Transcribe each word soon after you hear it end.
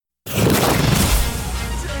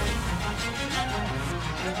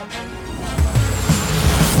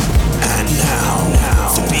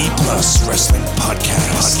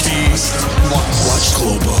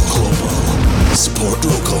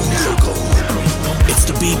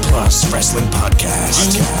The B Plus Wrestling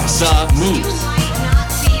Podcast. The move. You might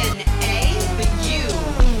not be an A, but you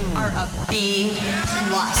are a B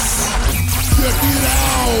plus. Check it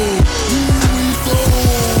out! Here we go!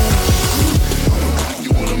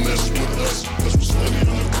 You wanna mess with us? Cause we're steady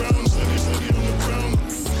on the ground, steady on the ground.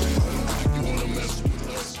 You wanna mess with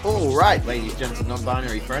us? All right, ladies, gents, and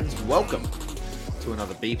non-binary friends, welcome to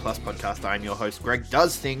another B Plus podcast. I'm your host, Greg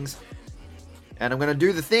Does Things, and I'm going to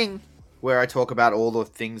do the thing where I talk about all the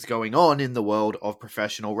things going on in the world of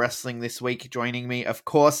professional wrestling this week. Joining me, of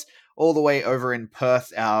course, all the way over in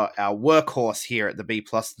Perth, our workhorse here at the B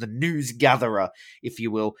Plus, the news gatherer, if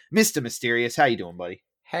you will, Mr. Mysterious. How you doing, buddy?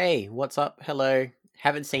 Hey, what's up? Hello.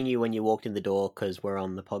 Haven't seen you when you walked in the door because we're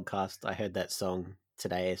on the podcast. I heard that song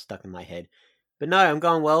today. It's stuck in my head. But no, I'm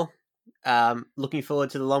going well. Looking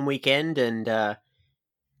forward to the long weekend and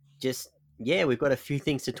we've got a few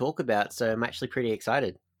things to talk about, so I'm actually pretty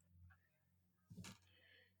excited.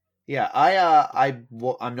 Yeah,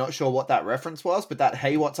 I'm not sure what that reference was, but that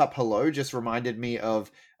 "Hey, what's up, hello" just reminded me of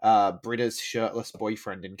Britta's shirtless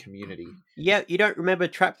boyfriend in Community. Yeah, you don't remember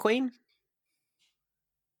Trap Queen?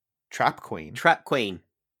 Trap Queen? Trap Queen.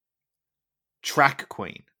 Track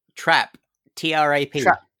Queen. Trap. T-R-A-P.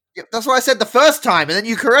 Yeah, that's what I said the first time, and then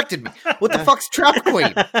you corrected me. What the fuck's Trap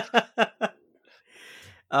Queen?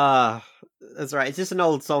 That's right. It's just an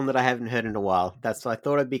old song that I haven't heard in a while. That's why I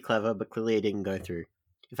thought it'd be clever, but clearly it didn't go through.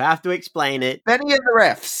 If I have to explain it... Benny and the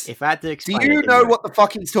refs. If I had to explain Do you know what the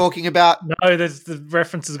fuck he's talking about? No, the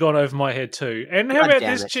reference has gone over my head too. And how about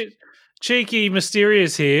this cheeky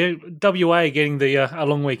Mysterious here? WA getting the a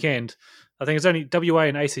long weekend. I think it's only WA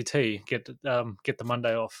and ACT get the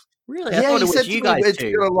Monday off. Really? Yeah, I thought he it said was you guys it's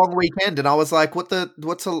too. a long weekend, and I was like, what? I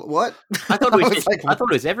thought it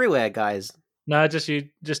was everywhere, guys. No, just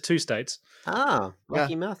two states. Ah,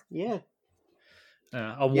 lucky mouth. Yeah.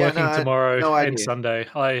 I'm working tomorrow and Sunday.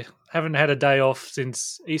 I haven't had a day off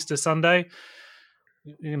since Easter Sunday.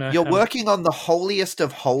 You know, you're working on the holiest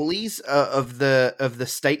of holies of the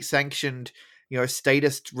state sanctioned,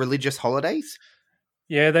 statist religious holidays.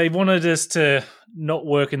 Yeah, they wanted us to not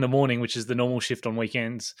work in the morning, which is the normal shift on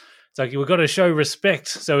weekends. It's like, we've got to show respect,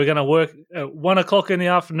 so we're going to work at 1 o'clock in the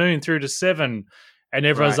afternoon through to 7. And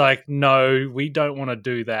everyone's like, no, we don't want to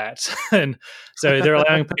do that. And so they're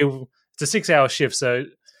allowing people, it's a 6-hour shift. So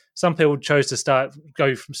some people chose to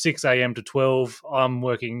go from 6 a.m. to 12. I'm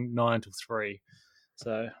working 9 to 3.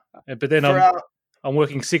 So, but then I'm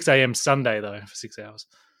working 6 a.m. Sunday though for 6 hours.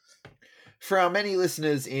 For our many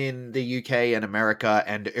listeners in the UK and America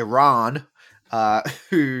and Iran,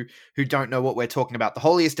 who don't know what we're talking about, the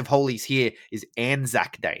holiest of holies here is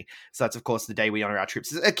Anzac Day. So that's, of course, the day we honor our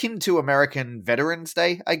troops. It's akin to American Veterans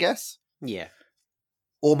Day, I guess. Yeah.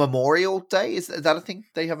 Or Memorial Day. Is that a thing?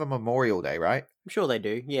 They have a Memorial Day, right? I'm sure they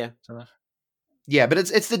do. Yeah. Yeah, but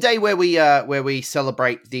it's the day where we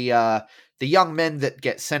celebrate the young men that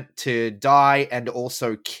get sent to die and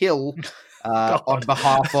also kill on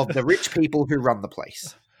behalf of the rich people who run the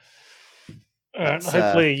place.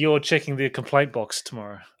 Hopefully you're checking the complaint box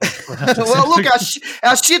tomorrow. Well, look,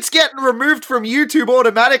 our shit's getting removed from YouTube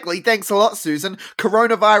automatically. Thanks a lot, Susan.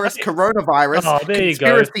 Coronavirus. Oh, there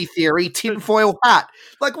conspiracy theory, tinfoil hat.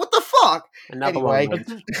 Like, what the fuck? Anyway.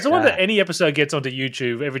 It's the one that any episode gets onto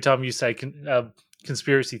YouTube every time you say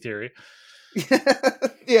conspiracy theory.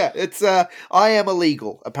 Yeah, it's I am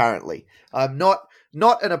illegal, apparently. I'm not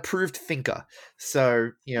an approved thinker.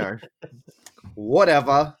 So,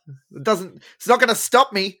 whatever. It's not going to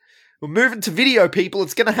stop me. We're moving to video, people.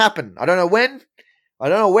 It's going to happen. I don't know when,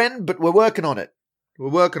 but we're working on it.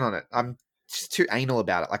 I'm just too anal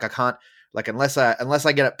about it. Like, I can't, unless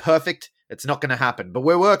I get it perfect, it's not going to happen. But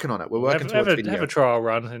we're working on it. We're working towards video. Have a trial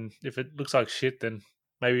run, and if it looks like shit, then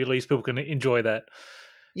maybe at least people can enjoy that.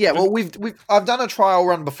 Yeah, well, I've done a trial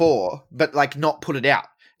run before, but not put it out.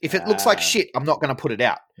 If it looks like shit, I'm not going to put it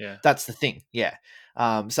out. Yeah, that's the thing. Yeah.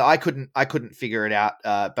 So I couldn't figure it out.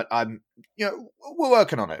 But we're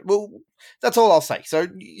working on it. Well, that's all I'll say. So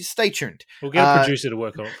stay tuned. We'll get a producer to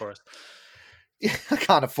work on it for us. I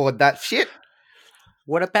can't afford that shit.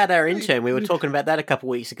 What about our intern? We were talking about that a couple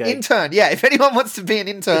weeks ago. Intern, yeah. If anyone wants to be an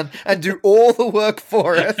intern and do all the work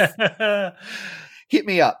for us, hit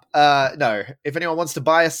me up. No, if anyone wants to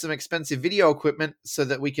buy us some expensive video equipment so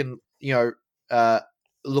that we can,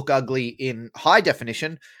 look ugly in high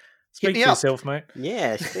definition, speak to yourself, mate.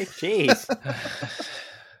 Yeah, jeez.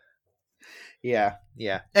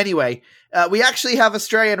 Yeah. Anyway, we actually have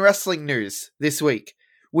Australian wrestling news this week,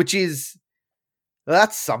 which is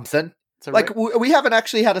that's something. We haven't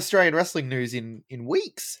actually had Australian wrestling news in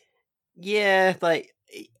weeks. Yeah,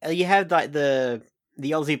 you have the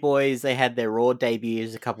the Aussie boys, they had their Raw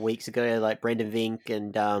debuts a couple weeks ago, like Brendan Vink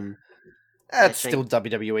and That's I still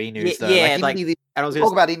think- WWE news, though. yeah, Indie, and I was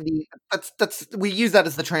talk gonna, about indie. That's we use that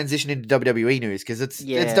as the transition into WWE news because it's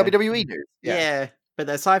Yeah. WWE news. yeah. But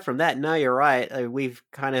aside from that, no, you're right. We've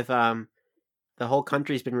kind of the whole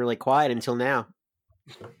country's been really quiet until now.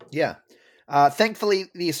 Yeah. Thankfully,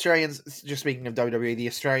 the Australians, just speaking of WWE, the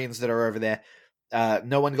Australians that are over there,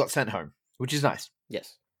 no one got sent home, which is nice.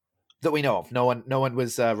 Yes. That we know of. No one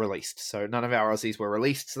was released. So none of our Aussies were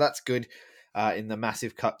released. So that's good in the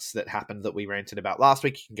massive cuts that happened that we ranted about last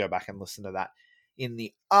week. You can go back and listen to that in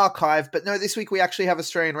the archive. But no, this week we actually have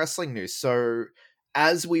Australian wrestling news. So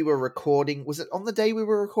as we were recording, was it on the day we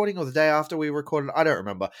were recording or the day after we recorded? I don't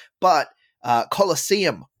remember. But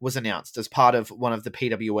Coliseum was announced as part of one of the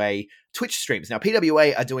PWA Twitch streams. Now,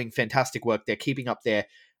 PWA are doing fantastic work. They're keeping up their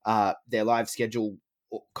live schedule,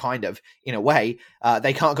 kind of, in a way.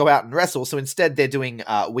 They can't go out and wrestle, so instead they're doing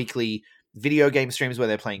weekly video game streams where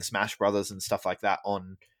they're playing Smash Brothers and stuff like that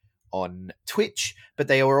on Twitch, but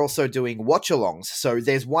they are also doing watch-alongs. So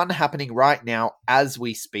there's one happening right now as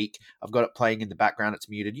we speak. I've got it playing in the background. It's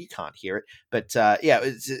muted. You can't hear it. But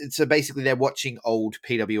so basically they're watching old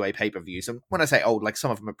PWA pay-per-views. And when I say old, like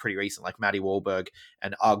some of them are pretty recent, like Maddie Wahlberg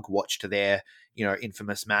and UGG watched their,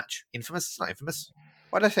 infamous match. Infamous? It's not infamous.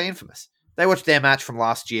 Why did I say infamous? They watched their match from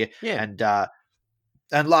last year. Yeah.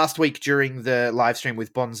 And last week during the live stream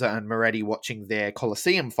with Bonza and Moretti watching their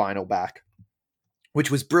Coliseum final back,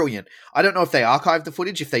 which was brilliant. I don't know if they archived the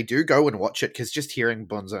footage. If they do, go and watch it, because just hearing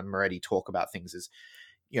Bonza and Moretti talk about things is,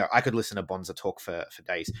 I could listen to Bonza talk for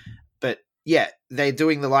days. But yeah, they're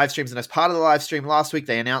doing the live streams, and as part of the live stream last week,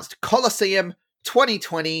 they announced Coliseum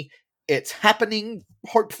 2020. It's happening,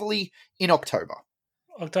 hopefully, in October.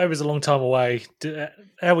 October's a long time away. How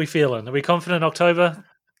are we feeling? Are we confident October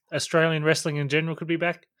Australian wrestling in general could be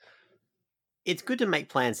back? It's good to make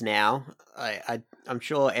plans now. I'm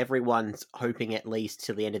sure everyone's hoping at least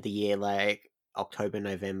till the end of the year, like October,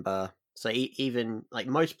 November. So even like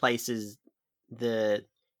most places, the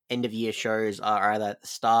end of year shows are either at the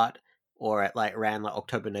start or at like around like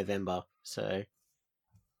October, November. So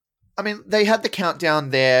I mean, they had the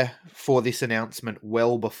countdown there for this announcement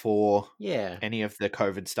well before yeah, any of the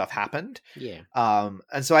COVID stuff happened. yeah,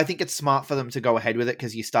 And so I think it's smart for them to go ahead with it,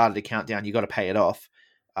 because you started a countdown, you got to pay it off.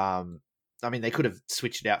 I mean, they could have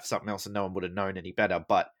switched it out for something else and no one would have known any better,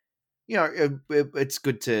 but it's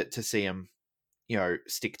good to see them,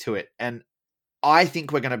 stick to it. And I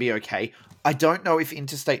think we're going to be okay. I don't know if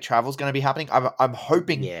interstate travel is going to be happening. I'm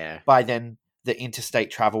hoping yeah. by then the interstate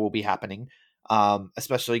travel will be happening,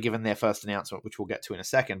 especially given their first announcement, which we'll get to in a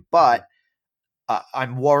second. But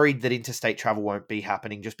I'm worried that interstate travel won't be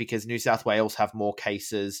happening just because New South Wales have more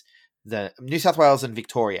cases. New South Wales and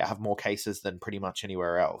Victoria have more cases than pretty much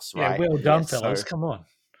anywhere else, right? Yeah, well done, So- fellas. Come on.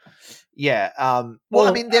 Yeah. Well,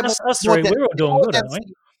 I mean, they're us more three, we're all doing more good, aren't we?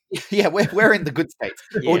 Yeah, we're in the good states.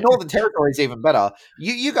 Yeah. Or Northern Territory is even better.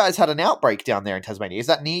 You guys had an outbreak down there in Tasmania. Is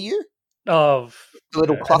that near you? Oh, The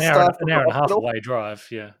little an cluster hour, from an hour the and a half hospital? away drive.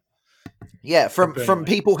 Yeah. Yeah, from Burnley.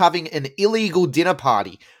 people having an illegal dinner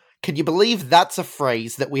party. Can you believe that's a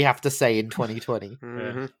phrase that we have to say in 2020?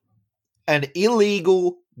 Mhm. An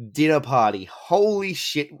illegal dinner party. Holy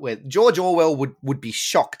shit! George Orwell would be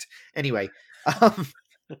shocked. Anyway, I'm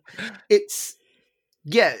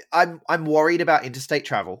worried about interstate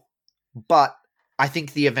travel, but I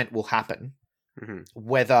think the event will happen. Mhm.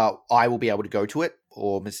 Whether I will be able to go to it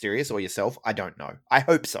or Mysterious or yourself, I don't know. I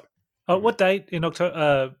hope so. Oh, what date in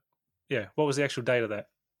October? Yeah, what was the actual date of that?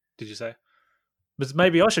 Did you say? But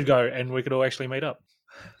maybe I should go and we could all actually meet up.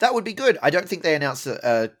 That would be good. I don't think they announced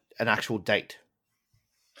an actual date.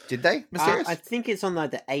 Did they, Mysterious? I think it's on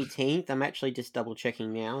like the 18th. I'm actually just double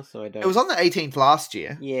checking now, so I don't. It was on the 18th last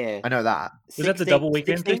year. Yeah. I know that. Was that the double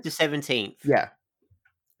weekend 16th thing? to 17th. Yeah.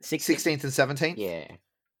 16th. 16th and 17th. Yeah.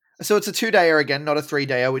 So it's a 2-dayer again, not a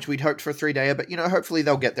 3-dayer, which we'd hoped for a 3-dayer, but hopefully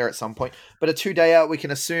they'll get there at some point. But a 2-dayer, we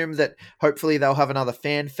can assume that hopefully they'll have another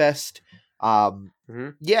fan fest.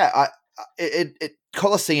 Mhm. Yeah,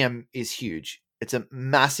 Coliseum is huge. It's a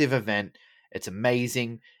massive event. It's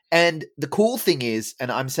amazing. And the cool thing is,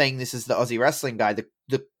 and I'm saying this as the Aussie wrestling guy,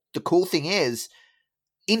 the cool thing is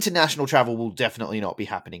international travel will definitely not be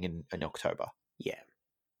happening in October. Yeah.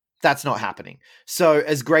 That's not happening. So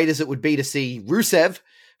as great as it would be to see Rusev,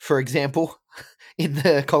 for example, in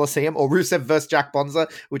the Coliseum, or Rusev versus Jack Bonza,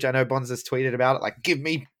 which I know Bonza's tweeted about it, like, give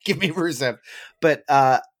me Rusev. But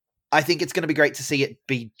I think it's going to be great to see it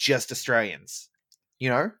be just Australians.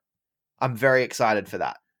 I'm very excited for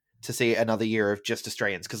that, to see another year of just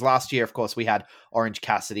Australians. Because last year, of course, we had Orange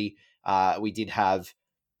Cassidy. We did have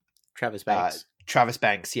Travis Banks. Travis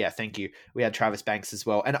Banks. Yeah, thank you. We had Travis Banks as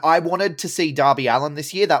well. And I wanted to see Darby Allin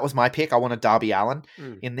this year. That was my pick. I wanted Darby Allin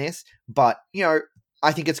in this. But,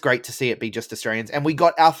 I think it's great to see it be just Australians. And we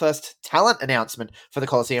got our first talent announcement for the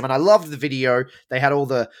Coliseum. And I loved the video. They had all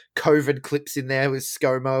the COVID clips in there with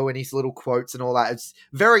ScoMo and his little quotes and all that. It's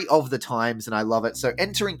very of the times, and I love it. So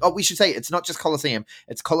we should say it's not just Coliseum.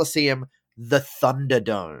 It's Coliseum, the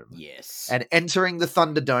Thunderdome. Yes. And entering the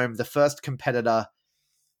Thunderdome, the first competitor,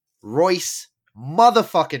 Royce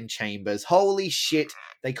motherfucking Chambers. Holy shit.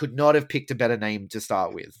 They could not have picked a better name to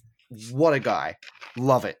start with. What a guy.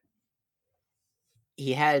 Love it.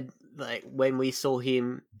 He had, when we saw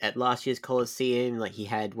him at last year's Coliseum, he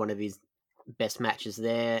had one of his best matches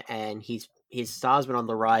there, and his star's been on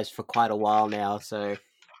the rise for quite a while now. So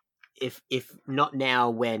if not now,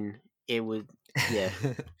 when? It would, yeah.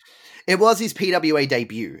 It was his PWA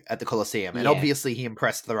debut at the Coliseum, and obviously he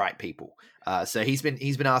impressed the right people. So he's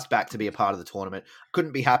been asked back to be a part of the tournament.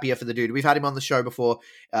 Couldn't be happier for the dude. We've had him on the show before.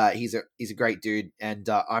 He's a great dude, and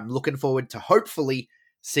I'm looking forward to hopefully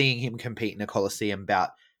seeing him compete in a Coliseum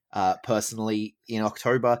bout personally in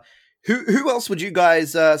October. Who else would you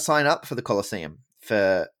guys sign up for the Coliseum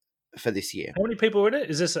for this year? How many people are in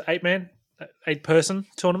it? Is this an 8-person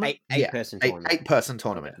tournament? Eight-person tournament. 8-person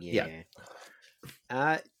tournament. Yeah.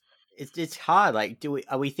 It's hard.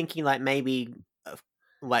 Are we thinking maybe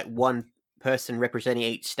one person representing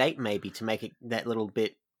each state, maybe, to make it that little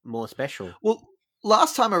bit more special? Well,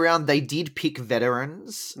 last time around, they did pick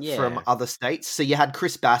veterans from other states. So you had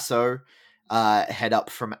Chris Basso head up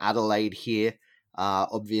from Adelaide here.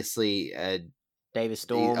 Obviously, Davis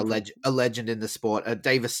Storm. A legend in the sport.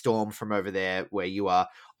 Davis Storm from over there where you are.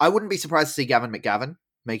 I wouldn't be surprised to see Gavin McGavin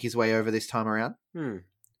make his way over this time around.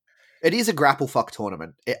 It is a grapple fuck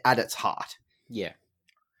tournament at its heart. Yeah.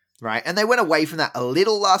 Right, and they went away from that a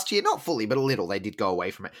little last year. Not fully, but a little. They did go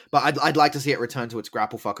away from it. But I'd like to see it return to its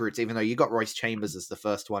grapple fuck roots, even though you got Royce Chambers as the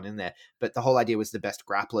first one in there. But the whole idea was the best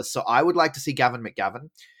grapplers. So I would like to see Gavin McGavin.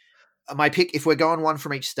 My pick, if we're going one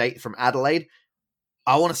from each state, from Adelaide,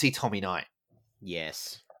 I want to see Tommy Knight.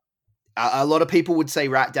 Yes. A lot of people would say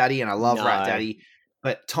Rat Daddy, and I love Rat Daddy.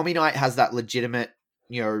 But Tommy Knight has that legitimate,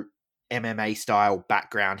 MMA style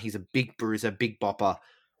background. He's a big bruiser, big bopper.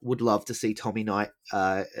 Would love to see Tommy Knight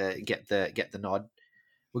get the nod.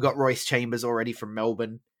 We got Royce Chambers already from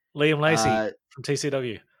Melbourne. Liam Lacey from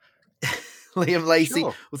TCW. Liam Lacey.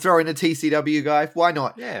 Sure. We'll throw in a TCW guy. Why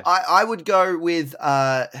not? Yeah. I would go with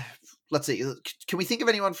let's see. Can we think of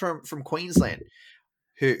anyone from Queensland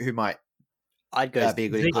who might I'd go be a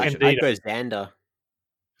good Zeke inclusion? I'd go Xander.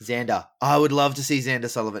 Xander. I would love to see Xander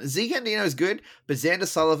Sullivan. Zeke Andino is good, but Xander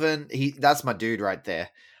Sullivan, that's my dude right there.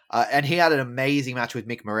 And he had an amazing match with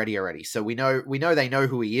Mick Moretti already. So we know they know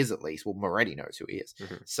who he is at least. Well, Moretti knows who he is.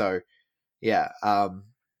 Mm-hmm. So, yeah.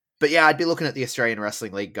 But yeah, I'd be looking at the Australian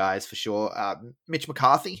Wrestling League guys for sure. Mitch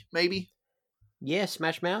McCarthy, maybe? Yeah,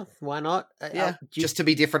 Smash Mouth. Why not? Yeah, just to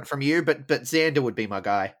be different from you. But Xander would be my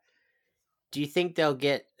guy. Do you think they'll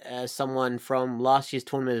get someone from last year's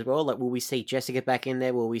tournament as well? Will we see Jessica back in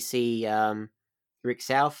there? Will we see Rick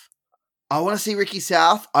South? I want to see Ricky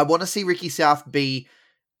South. I want to see Ricky South be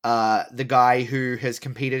the guy who has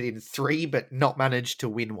competed in 3 but not managed to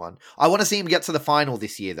win one. I want to see him get to the final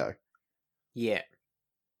this year, though. Yeah.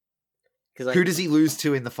 Who does he lose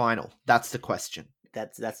to in the final? That's the question.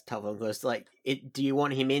 That's a tough one because do you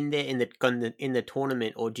want him in there in the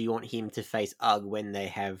tournament, or do you want him to face UGG when they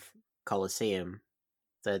have Coliseum?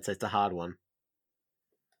 So it's a hard one.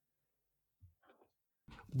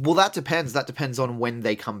 Well, that depends. That depends on when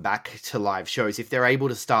they come back to live shows. If they're able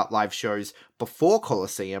to start live shows before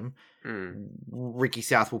Coliseum, Ricky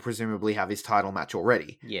South will presumably have his title match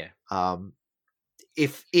already. Yeah.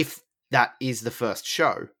 If that is the first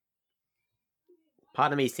show.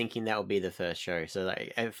 Part of me is thinking that will be the first show. So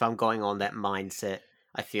if I'm going on that mindset,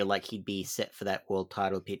 I feel like he'd be set for that world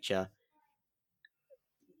title picture.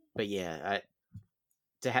 But yeah,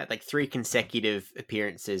 to have 3 consecutive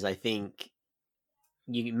appearances, I think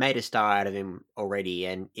you made a star out of him already,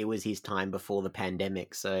 and it was his time before the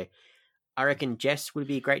pandemic. So I reckon Jess would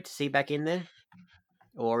be great to see back in there,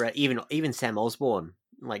 or even Sam Osborne,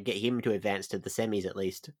 get him to advance to the semis at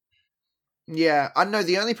least. Yeah, I know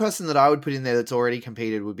the only person that I would put in there that's already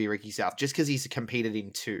competed would be Ricky South, just because he's competed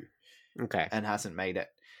in 2, okay, and hasn't made it.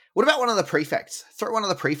 What about one of the prefects? Throw one of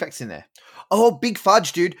the prefects in there. Oh, Big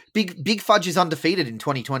Fudge, dude! Big Fudge is undefeated in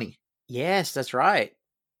 2020. Yes, that's right.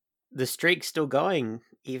 The streak's still going.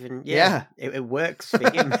 Even it works for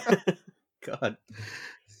him. God.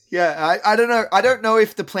 Yeah, I don't know. I don't know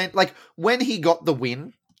if the plan, when he got the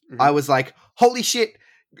win, I was like, holy shit,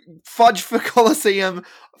 Fudge for Coliseum.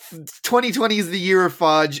 2020 is the year of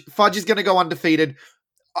Fudge. Fudge is going to go undefeated.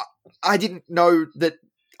 I didn't know that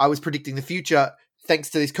I was predicting the future. Thanks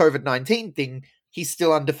to this COVID-19 thing, he's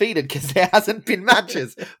still undefeated because there hasn't been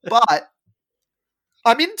matches. But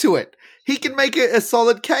I'm into it. He can make a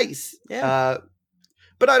solid case. Yeah.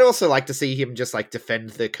 But I'd also like to see him just like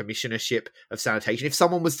defend the commissionership of sanitation. If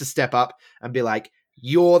someone was to step up and be like,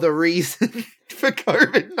 you're the reason for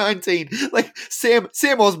COVID-19. Like Sam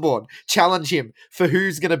Osborne, challenge him for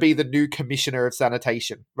who's going to be the new commissioner of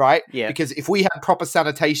sanitation, right? Yeah. Because if we had proper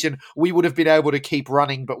sanitation, we would have been able to keep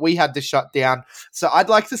running, but we had to shut down. So I'd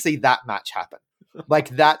like to see that match happen. Like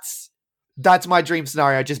that's my dream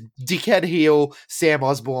scenario. Just dickhead heel Sam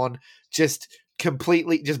Osborne, just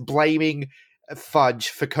completely just blaming Fudge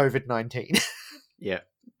for COVID-19. Yeah.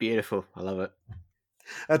 Beautiful. I love it.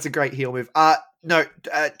 That's a great heel move.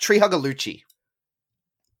 Tree Hugger Lucci.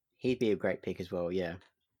 He'd be a great pick as well, yeah.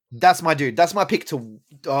 That's my dude. That's my pick to,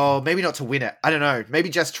 maybe not to win it. I don't know. Maybe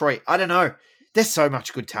just Troy. I don't know. There's so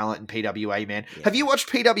much good talent in PWA, man. Yeah. Have you watched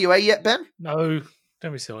PWA yet, Ben? No,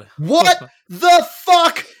 don't be silly. What the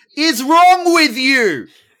fuck is wrong with you?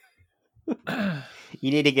 You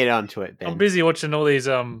need to get onto it, Ben. I'm busy watching all these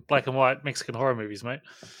black and white Mexican horror movies, mate.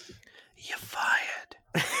 You're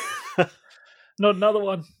fired. Not another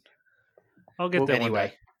one. I'll get there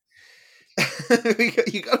Anyway.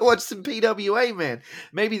 You got to watch some PWA, man.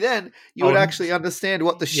 Maybe then you would actually understand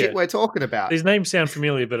what the shit we're talking about. These names sound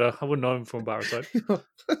familiar, but I wouldn't know them from Barasite.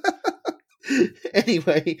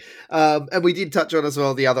 Anyway, and we did touch on as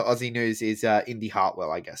well, the other Aussie news is Indy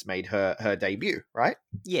Hartwell, I guess, made her debut, right?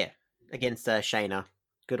 Yeah. Against Shayna.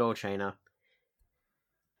 Good old Shayna.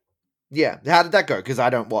 Yeah. How did that go? Because I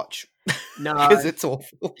don't watch. No, Because it's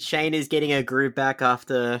awful. Shayna's getting her groove back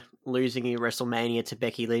after losing in WrestleMania to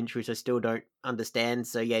Becky Lynch, which I still don't understand.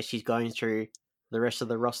 So yeah, she's going through the rest of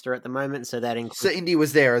the roster at the moment. So that includes... So Indy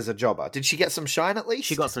was there as a jobber. Did she get some shine at least?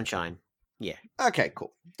 She got some shine. Yeah. Okay,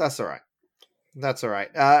 cool. That's all right. That's all right.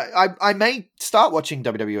 I may start watching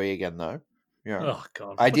WWE again, though. Yeah. Oh,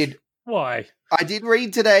 God. I did. Why? I did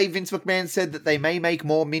read today, Vince McMahon said that they may make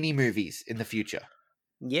more mini movies in the future.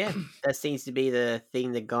 Yeah, that seems to be the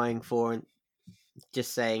thing they're going for. And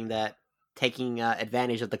just saying that taking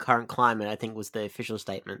advantage of the current climate, I think, was the official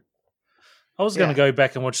statement. I was going to go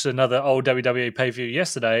back and watch another old WWE pay-per-view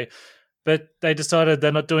yesterday, but they decided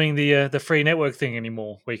they're not doing the free network thing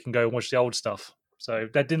anymore, where you can go and watch the old stuff. So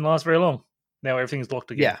that didn't last very long. Now everything's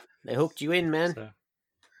locked again. Yeah. They hooked you in, man. So.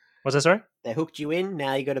 What's that, sorry? They hooked you in.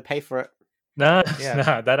 Now you got to pay for it. Nah, Yeah.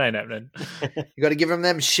 nah, that ain't happening. You got to give them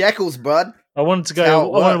them shekels, bud. I wanted to That's how go.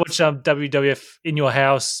 it I want to works. watch WWF In Your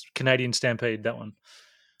House, Canadian Stampede. That one.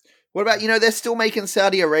 What about, they're still making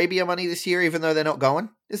Saudi Arabia money this year, even though they're not going?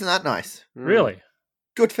 Isn't that nice? Really?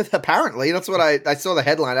 Good for apparently. That's what I saw the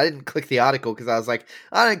headline. I didn't click the article because I was like,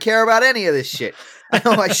 I don't care about any of this shit. I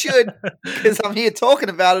know I should because I'm here talking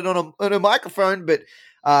about it on a microphone. But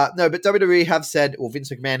no, but WWE have said, or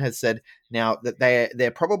Vince McMahon has said now that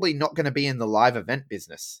they're probably not going to be in the live event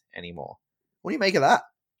business anymore. What do you make of that?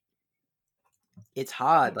 It's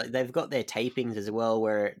hard. Like they've got their tapings as well,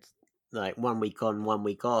 where it's like 1 week on, 1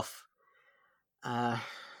 week off.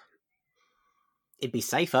 It'd be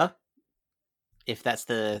safer if that's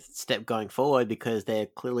the step going forward, because they're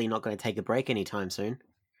clearly not going to take a break anytime soon.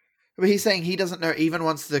 But he's saying he doesn't know, even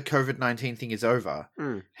once the COVID-19 thing is over,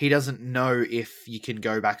 he doesn't know if you can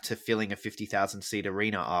go back to filling a 50,000 seat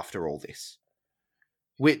arena after all this.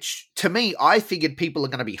 Which, to me, I figured people are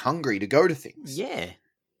going to be hungry to go to things. Yeah.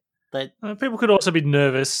 But People could also be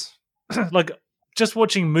nervous. Like, just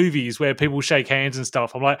watching movies where people shake hands and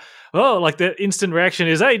stuff, I'm like, oh, like the instant reaction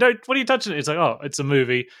is, hey, what are you touching? It's like, oh, it's a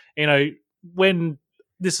movie. When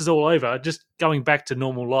this is all over, just going back to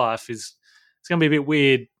normal life it's going to be a bit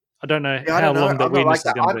weird. I don't know how long that weirdness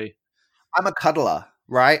is going to be. I'm a cuddler,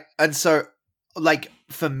 right? And so, like,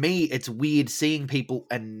 for me, it's weird seeing people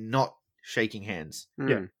and not shaking hands.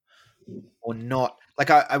 Yeah. Or not. Like,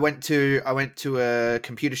 I went to a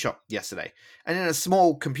computer shop yesterday. And in a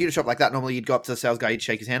small computer shop like that, normally you'd go up to the sales guy, you'd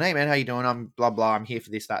shake his hand. Hey, man, how you doing? I'm blah, blah. I'm here for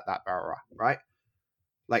this, that, blah, blah, right?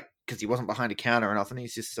 Like, because he wasn't behind a counter or nothing.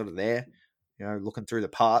 He's just sort of there, looking through the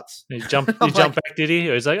parts. You jump back, did he?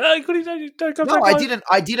 Or he's like, oh, don't come No, back.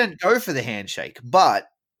 I didn't go for the handshake, but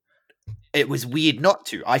it was weird not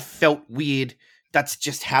to. I felt weird. That's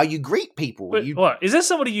just how you greet people. Wait, what? Is this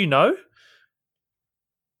somebody you know?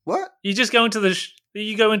 What? You just go into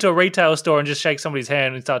you go into a retail store and just shake somebody's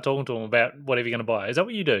hand and start talking to them about whatever you're going to buy. Is that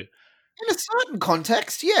what you do? In a certain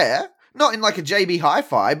context, yeah. Not in like a JB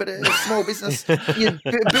Hi-Fi, but a small business. You're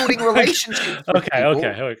building relationships. with people.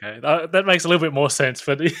 Okay. That makes a little bit more sense.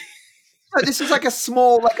 But No, this is like a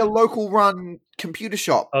small, like a local run computer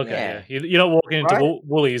shop. Okay, Yeah. yeah. You're not walking into Right?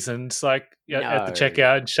 Woolies and it's like at the No.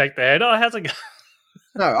 checkout and shake their head. Oh, how's it going?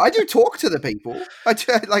 No, I do talk to the people. I do,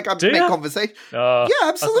 like I Do make ya? conversation. Oh, Yeah,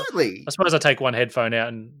 absolutely. I suppose I take one headphone out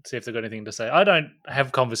and see if they've got anything to say. I don't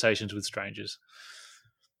have conversations with strangers.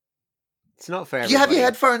 It's not for Do you have your everybody.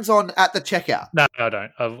 headphones on at the checkout? No, I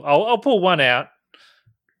don't. I'll pull one out.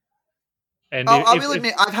 And I if- will if-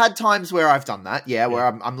 admit, I've had times where I've done that. Yeah, where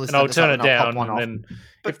I'm and listening I'll to turn something it and I'll down, pop one and off. then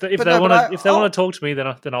But- if but they no, want but to if they I'll- want to talk to me,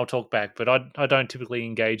 then I'll talk back. But I don't typically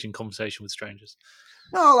engage in conversation with strangers.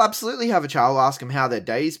 No, I'll absolutely have a chat. I'll ask them how their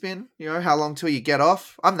day's been. You know, how long till you get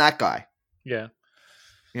off. I'm that guy. Yeah,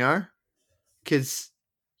 You know, because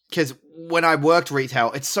when I worked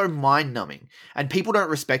retail, it's so mind numbing, and people don't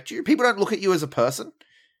respect you. People don't look at you as a person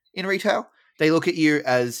in retail. They look at you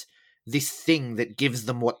as this thing that gives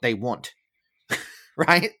them what they want.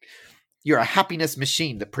 Right? You're a happiness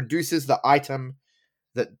machine that produces the item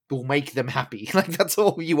that will make them happy. Like that's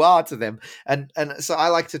all you are to them. And so I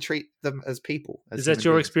like to treat them as people. As is that human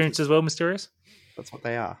your beings. experience as well, Mysterious? That's what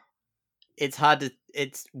they are. It's hard to.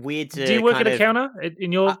 It's weird to. Do you work kind at a of- counter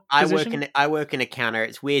in your I position? I work in a counter.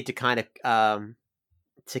 It's weird to kind of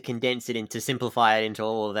to condense it into simplify it into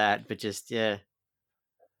all of that, but just yeah.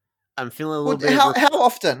 I'm feeling a little bit. How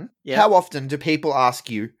often? Yeah. How often do people ask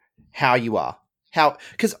you how you are? How?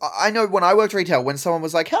 Because I know when I worked retail, when someone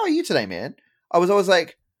was like, "How are you today, man?" I was always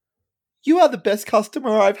like, "You are the best customer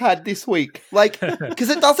I've had this week." Like, because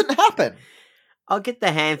it doesn't happen. I'll get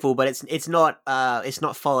the handful, but it's not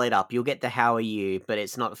followed up. You'll get the how are you, but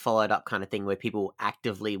it's not followed up kind of thing where people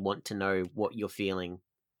actively want to know what you're feeling.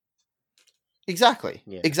 Exactly.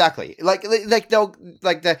 Yeah. Exactly. Like they'll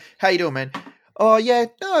like the how you doing, man? Oh yeah,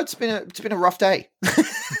 no, it's been a rough day.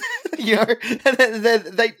 You know, and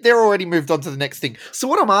then they're already moved on to the next thing. So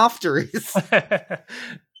what I'm after is,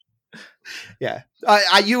 yeah,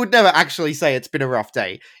 you would never actually say it's been a rough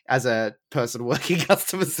day as a person working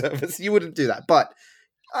customer service. You wouldn't do that, but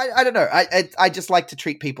I don't know. I just like to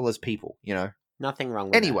treat people as people. You know, Nothing wrong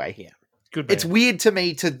with Anyway. that. Yeah. Good man. it's weird to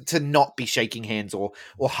me to not be shaking hands or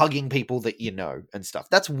hugging people that you know and stuff.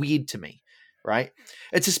 That's weird to me, right?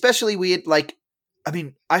 It's especially weird. Like, I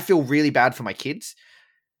mean, I feel really bad for my kids.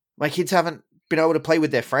 My kids haven't been able to play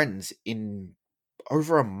with their friends in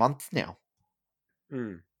over a month now.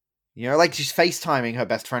 Mm. You know, like she's FaceTiming her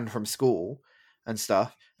best friend from school and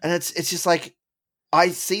stuff. And it's just like I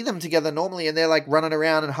see them together normally and they're like running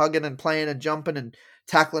around and hugging and playing and jumping and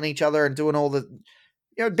tackling each other and doing all the,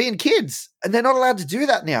 you know, being kids. And they're not allowed to do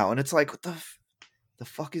that now. And it's like, what the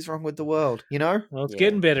fuck is wrong with the world? You know? Well, it's Yeah.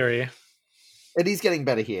 getting better here. It is getting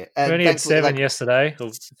better here. We And only had thankfully, 7 like, yesterday. Or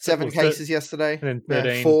 7 or thir- cases yesterday. and then Yeah,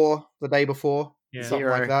 13. 4 the day before. Yeah. Something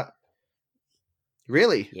 0. like that.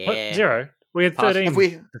 Really? What? Yeah. 0. We had Past- 13 Have we?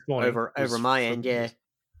 this morning. Over my end, yeah.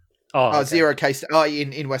 Oh, Oh, okay. 0 case. Oh,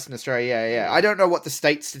 in Western Australia, yeah. I don't know what the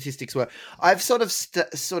state statistics were. I've sort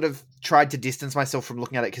of tried to distance myself from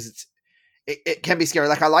looking at it because it can be scary.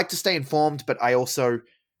 Like I like to stay informed, but I also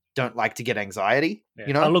don't like to get anxiety. Yeah.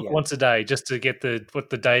 You know, I look Yeah. once a day just to get what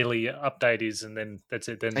the daily update is, and then that's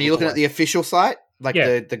it. Then are you looking at the official site, like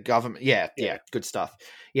Yeah. the government? Yeah, Yeah. good stuff.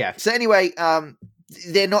 Yeah. So anyway,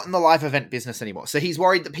 they're not in the live event business anymore. So he's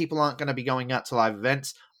worried that people aren't going to be going out to live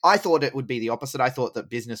events. I thought it would be the opposite. I thought that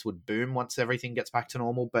business would boom once everything gets back to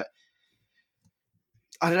normal, but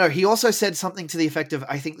I don't know. He also said something to the effect of,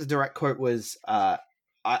 I think the direct quote was, I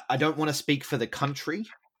don't want to speak for the country,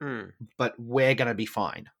 Mm. but we're going to be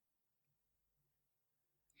fine.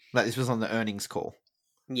 Like this was on the earnings call.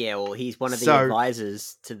 Yeah, well, he's one of the So-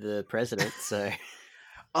 advisors to the president, so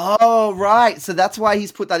Oh, right. So that's why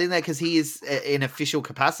he's put that in there, because he is in official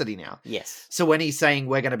capacity now. yes, So when he's saying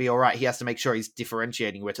we're going to be all right, he has to make sure he's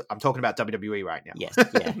differentiating. I'm talking about WWE right now. yes,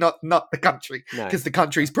 yeah. not the country, No. because the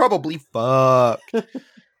country's probably fucked. Yeah,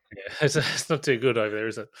 it's not too good over there,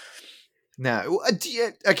 is it? No.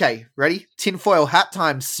 Okay, ready? Tinfoil hat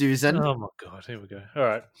time, Susan. Oh my god, here we go. All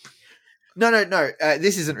right. No.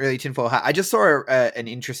 This isn't really tinfoil hat. I just saw an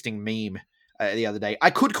interesting meme the other day. I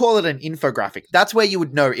could call it an infographic. That's where you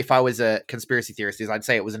would know if I was a conspiracy theorist. Is I'd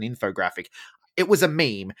say it was an infographic. It was a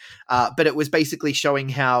meme, but it was basically showing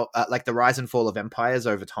how like the rise and fall of empires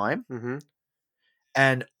over time, Mm-hmm.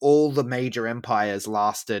 and all the major empires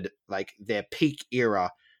lasted, like their peak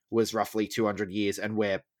era was roughly 200 years, and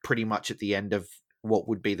we're pretty much at the end of what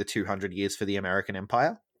would be the 200 years for the American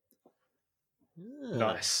Empire.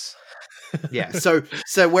 Nice. Yeah, so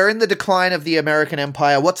we're in the decline of the American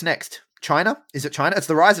Empire. What's next? China? Is it China? It's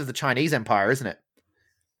the rise of the Chinese Empire, isn't it?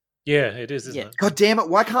 Yeah, it is, isn't Yeah. it? God damn it!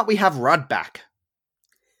 Why can't we have Rudd back?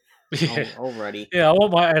 Yeah. Already. Yeah, I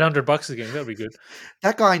want my $800 again. That'd be good.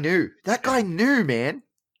 That guy knew. That guy knew, man.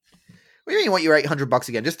 What do you mean you want your $800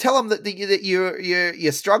 again? Just tell him that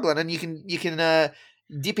you're struggling and you can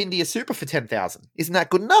dip into your super for 10,000. Isn't that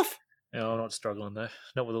good enough? Yeah, I'm not struggling though.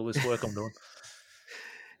 Not with all this work I'm doing.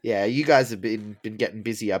 Yeah, you guys have been getting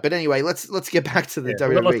busier. But anyway, let's get back to the We've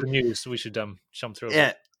got lots of WWE. news, so we should jump through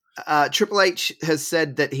it. Yeah, Triple H has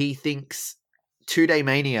said that he thinks 2-Day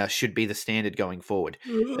Mania should be the standard going forward.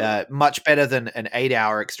 Much better than an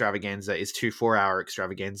 8-hour extravaganza is 2 4-hour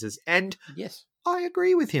extravaganzas, and Yes, I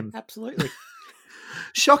agree with him. absolutely.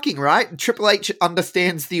 Shocking, right? Triple H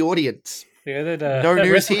understands the audience. Yeah, that, No that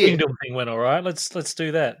news Wrestle here. Kingdom thing went all right. Let's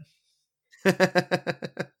do that.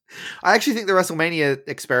 I actually think the WrestleMania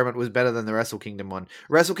experiment was better than the Wrestle Kingdom one.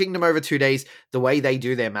 Wrestle Kingdom over 2 days, the way they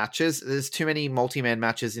do their matches, there's too many multi-man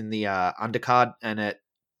matches in the undercard, and it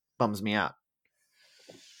bums me out.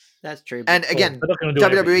 That's true. And but- again, They're not going to do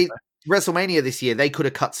WWE everything, WrestleMania this year, they could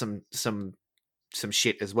have cut some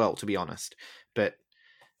shit as well, to be honest. But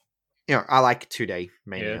I like 2-Day though.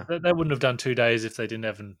 Mania. Yeah, they wouldn't have done 2 days if they didn't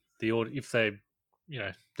have the order. If they,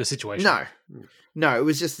 the situation. No, it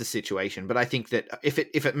was just the situation. But I think that if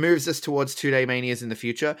it moves us towards 2-Day Manias in the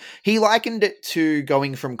future, he likened it to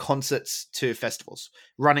going from concerts to festivals,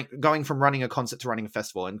 going from running a concert to running a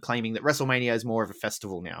festival, and claiming that WrestleMania is more of a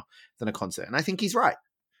festival now than a concert. And I think he's right.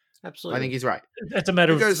 absolutely. I think he's right. It's a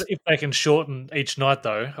matter Because- of if they can shorten each night,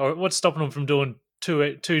 though. Or what's stopping them from doing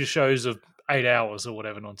two shows of 8 hours or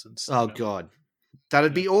whatever nonsense? Oh God,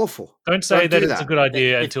 that'd be awful. Don't say Don't that do it's that. a good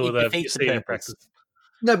idea It until defeats the seeing purpose. practice.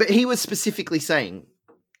 No, but he was specifically saying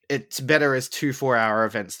it's better as 2 4-hour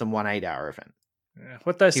events than 1 8-hour event. Yeah,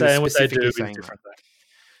 what they He was say and what they do specifically is saying different. Though.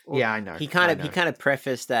 Well, Yeah, I know. He I know. kind of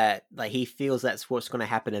prefaced that like he feels that's what's going to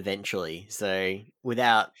happen eventually. So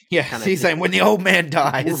without Yeah, kind of- he's saying when the old man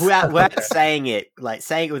dies. without saying it, like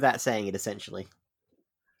saying it without saying it, essentially.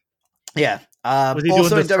 Yeah. Was he also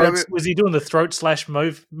doing in the throat, WWE was he doing the throat slash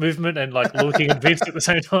movement and like looking at Vince at the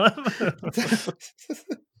same time?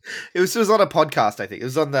 it was on a podcast, I think. It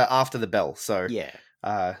was on the After the Bell. So Yeah,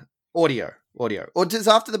 audio. Or does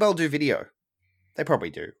After the Bell do video? They probably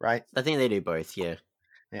do, right? I think they do both. Yeah,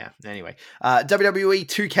 Yeah. Anyway, WWE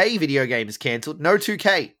 2K video game is cancelled. No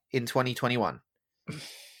 2K in 2021.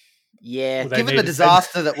 yeah, Well, they Given the needed-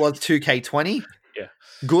 disaster that was 2K20, Yeah.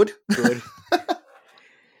 good. good.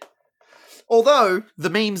 Although the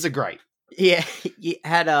memes are great. Yeah, you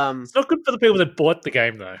had It's not good for the people that bought the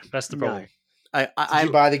game, though. That's the No. problem. Did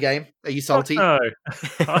you buy the game? Are you salty? No,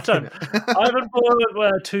 I don't. I haven't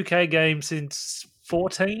bought a 2K game since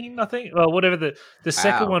 14, I think. Well, whatever the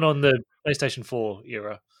second Wow. one on the PlayStation 4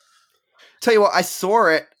 era. Tell you what, I saw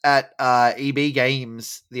it at EB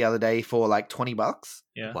Games the other day for like $20.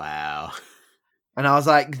 Yeah. wow. And I was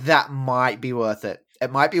like, that might be worth it.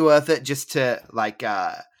 It might be worth it just to like.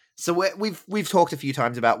 So we've talked a few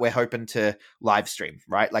times about we're hoping to live stream,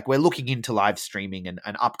 right? Like we're looking into live streaming and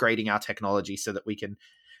upgrading our technology so that we can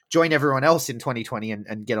join everyone else in 2020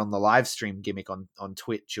 and get on the live stream gimmick on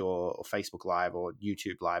Twitch or Facebook Live or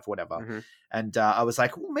YouTube Live, whatever. Mhm. And I was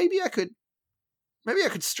like, well, maybe I could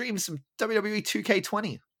stream some WWE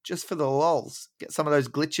 2K20 just for the lols. Get some of those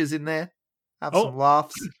glitches in there. Have Oh. some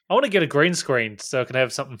laughs. I want to get a green screen so I can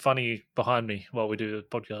have something funny behind me while we do the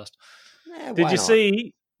podcast. Yeah, Did why you not?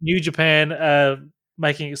 see New Japan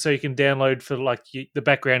making it so you can download for like the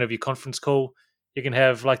background of your conference call? You can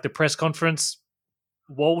have like the press conference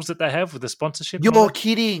walls that they have with the sponsorship. on You're it.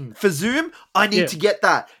 kidding. For Zoom, I need Yeah. to get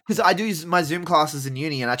that because I do my Zoom classes in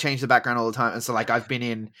uni and I change the background all the time. And so like I've been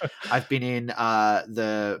in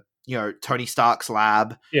the Tony Stark's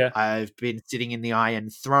lab. Yeah. I've been sitting in the Iron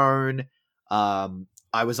Throne.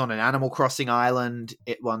 I was on an Animal Crossing island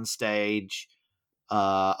at one stage.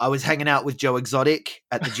 I was hanging out with Joe Exotic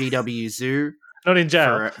at the GW Zoo Not in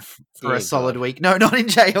jail. for Dear a solid God. week. No, not in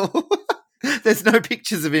jail. There's no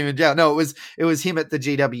pictures of him in jail. No, it was him at the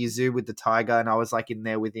GW Zoo with the tiger, and I was like in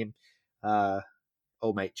there with him.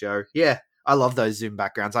 Old mate Joe. Yeah, I love those Zoom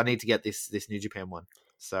backgrounds. I need to get this New Japan one,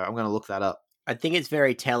 so I'm going to look that up. I think it's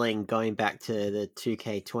very telling going back to the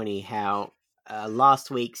 2K20 how last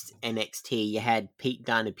week's NXT you had Pete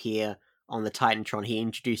Dunne appear on the Titantron. He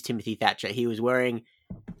introduced Timothy Thatcher. He was wearing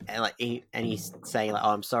and he's saying like, "Oh,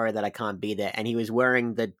 I'm sorry that I can't be there," and he was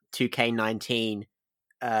wearing the 2K19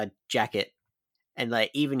 jacket. And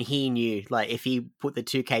like even he knew like if he put the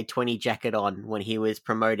 2K20 jacket on when he was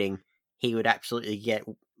promoting, he would absolutely get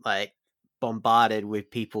like bombarded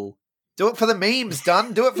with people. Do it for the memes,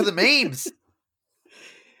 Dunn. Do it for the memes.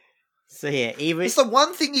 So yeah, even It's the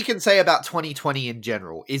one thing you can say about 2020 in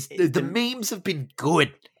general is the memes have been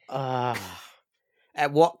good.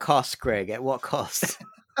 at what cost, Greg? At what cost?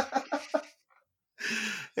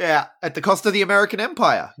 Yeah, at the cost of the American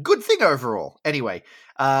Empire. Good thing overall. Anyway,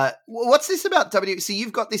 what's this about WWE? So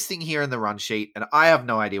you've got this thing here in the run sheet, and I have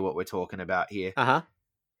no idea what we're talking about here. Uh-huh.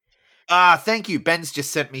 Thank you. Ben's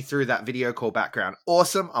just sent me through that video call background.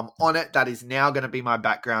 Awesome. I'm on it. That is now going to be my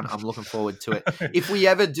background. I'm looking forward to it. If we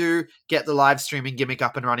ever do get the live streaming gimmick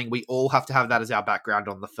up and running, we all have to have that as our background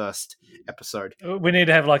on the first episode. We need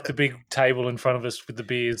to have like the big table in front of us with the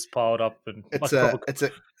beers piled up and It's like, a it's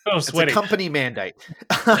a it's a company mandate.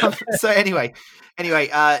 So anyway,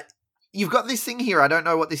 you've got this thing here. I don't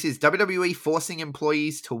know what this is. WWE forcing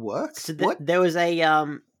employees to work. So What? there was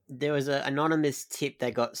an anonymous tip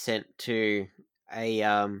that got sent to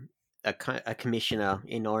a commissioner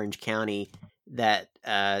in Orange County that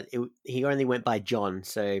he only went by John.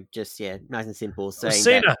 So just nice and simple. Saying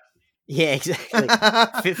Cena. that, yeah,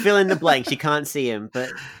 exactly. Fill in the blanks. You can't see him, but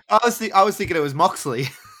I was thinking it was Moxley.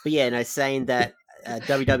 But yeah, no, saying that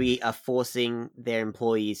WWE are forcing their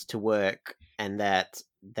employees to work and that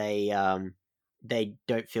they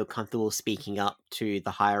don't feel comfortable speaking up to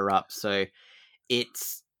the higher up. So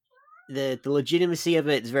it's the legitimacy of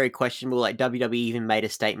it is very questionable. Like WWE even made a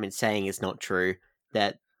statement saying it's not true,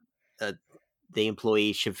 that the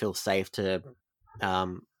employees should feel safe to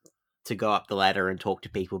go up the ladder and talk to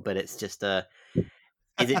people. But it's just is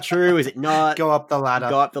it true? Is it not? Go up the ladder.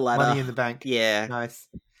 Go up the ladder. Money in the bank. Yeah. Nice.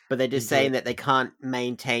 But they're just saying that they can't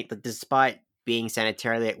maintain, that despite being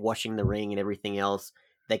sanitarily, like washing the ring and everything else,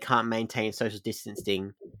 they can't maintain social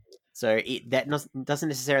distancing. So that doesn't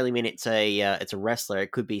necessarily mean it's a wrestler.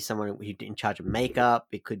 It could be someone who's in charge of makeup.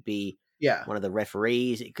 It could be one of the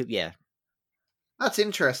referees. It could That's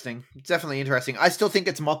interesting. It's definitely interesting. I still think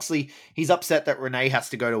it's Moxley. He's upset that Renee has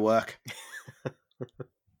to go to work.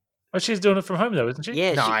 Oh, she's doing it from home though, isn't she?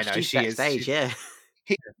 Yeah, No, I know she's she is. backstage, yeah.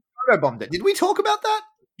 He photo bombed it. Did we talk about that?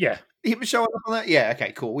 Yeah. Him showing up on that? Yeah,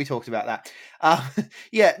 okay, cool. We talked about that.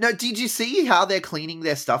 Yeah, no, did you see how they're cleaning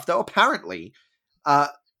their stuff though? Apparently,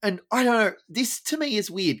 and I don't know, this to me is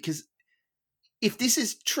weird because if this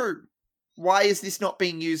is true, why is this not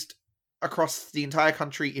being used across the entire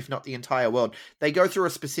country, if not the entire world? They go through a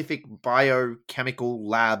specific biochemical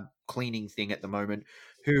lab cleaning thing at the moment,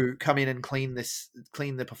 who come in and clean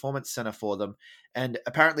the performance center for them, and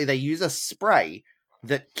apparently they use a spray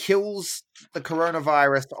that kills the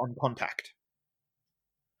coronavirus on contact.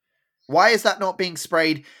 Why is that not being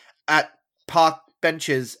sprayed at park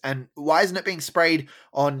benches, and why isn't it being sprayed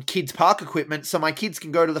on kids' park equipment so my kids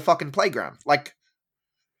can go to the fucking playground? Like,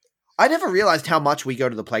 I never realized how much we go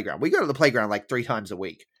to the playground. We go to the playground like 3 times a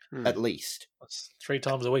week, at least. That's 3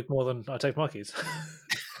 times a week more than I take my kids.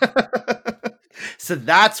 So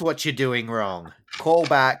that's what you're doing wrong. Call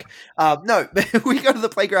back. No, we go to the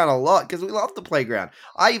playground a lot because we love the playground.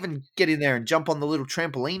 I even get in there and jump on the little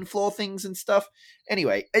trampoline floor things and stuff.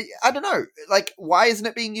 Anyway, I don't know. Like, why isn't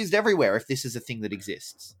it being used everywhere if this is a thing that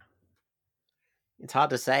exists? It's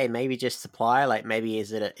hard to say. Maybe just supply. Like, maybe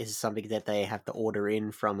is it something that they have to order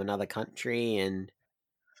in from another country? And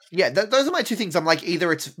yeah, those are my two things. I'm like,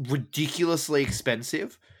 either it's ridiculously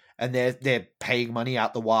expensive and they're paying money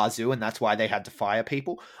out the wazoo, and that's why they had to fire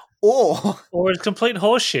people, or it's complete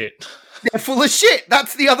horseshit. They're full of shit.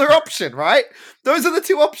 That's the other option, right? Those are the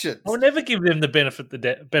two options. I would never give them the benefit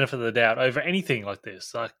of the doubt over anything like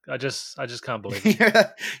this. Like, I just can't believe it. Yeah,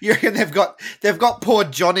 you reckon they've got poor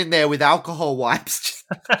John in there with alcohol wipes.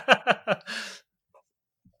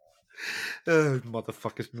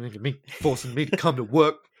 Motherfuckers making me, forcing me to come to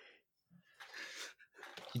work.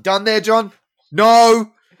 You done there, John?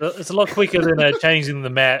 No. It's a lot quicker than changing the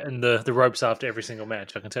mat and the ropes after every single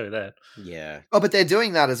match. I can tell you that. yeah, Oh, but they're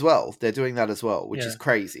doing that as well. Which is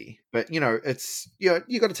crazy. But it's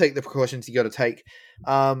you got to take the precautions you got to take.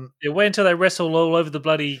 Wait until they wrestle all over the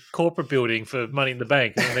bloody corporate building for Money in the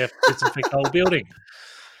Bank, and then they have to disinfect the whole building.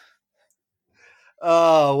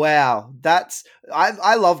 Oh wow,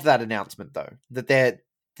 I love that announcement though. That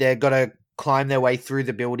they're gonna climb their way through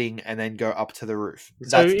the building and then go up to the roof.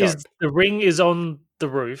 So That's dope. the ring is on the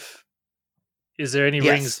roof? Is there any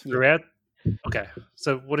rings throughout? Okay,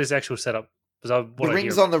 so what is the actual setup? Because The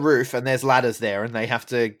ring's on the roof and there's ladders there, and they have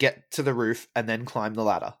to get to the roof and then climb the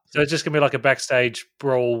ladder. So it's just gonna be like a backstage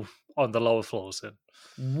brawl on the lower floors then.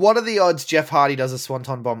 What are the odds Jeff Hardy does a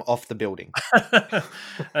swanton bomb off the building?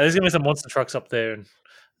 There's gonna be some monster trucks up there, and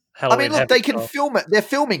I mean, look, they can film it. They're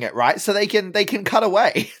filming it, right? So they can cut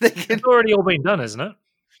away. It's already all been done, isn't it?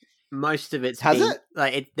 most of it's Has been, it?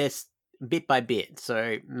 like there's bit by bit.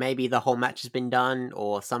 So maybe the whole match has been done,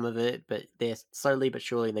 or some of it, but they're slowly but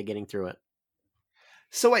surely they're getting through it.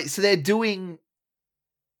 So wait, so they're doing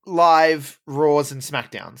live Raws and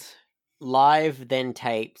SmackDowns? live, then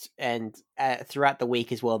taped, and throughout the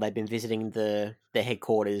week as well, they've been visiting the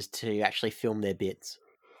headquarters to actually film their bits.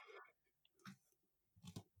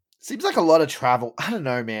 Seems like a lot of travel. I don't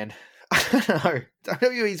know, man. I don't know.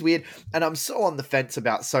 WWE's weird, and I'm so on the fence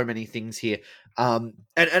about so many things here. And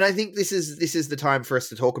I think this is the time for us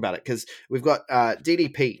to talk about it, because we've got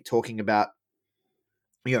DDP talking about,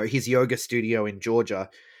 you know, his yoga studio in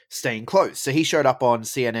Georgia staying closed. So he showed up on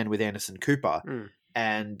CNN with Anderson Cooper,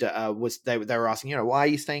 and they were asking, you know, why are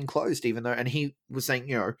you staying closed, even though, and he was saying,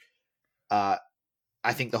 you know,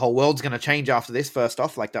 I think the whole world's going to change after this. First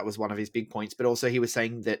off, like, that was one of his big points, but also he was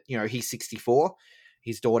saying that, you know, he's 64,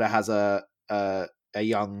 his daughter has a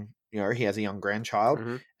young, you know, he has a young grandchild,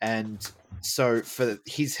 and so for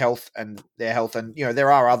his health and their health, and, you know,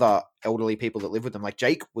 there are other elderly people that live with them, like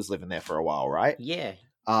Jake was living there for a while, right? Yeah.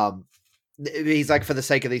 He's like, for the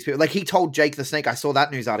sake of these people, like, he told Jake the Snake, I saw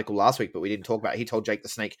that news article last week, but we didn't talk about it. He told Jake the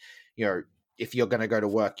Snake, you know, if you're going to go to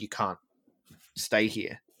work, you can't stay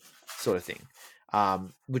here, sort of thing,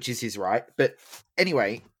 which is his right. But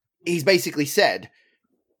anyway, he's basically said,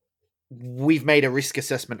 we've made a risk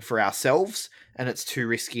assessment for ourselves, and it's too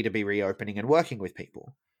risky to be reopening and working with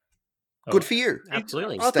people. Good for you.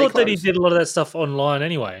 Absolutely. I thought that he did a lot of that stuff online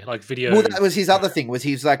anyway, like video. Well, that was his other thing, was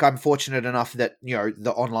he's like, I'm fortunate enough that, you know,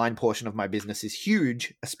 the online portion of my business is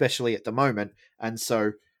huge, especially at the moment, and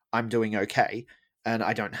so I'm doing okay, and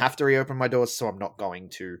I don't have to reopen my doors, so I'm not going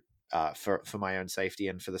to, for my own safety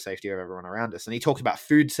and for the safety of everyone around us. And he talked about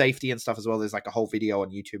food safety and stuff as well. There's like a whole video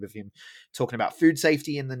on YouTube of him talking about food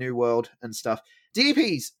safety in the new world and stuff.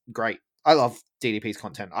 DDP's great. I love DDP's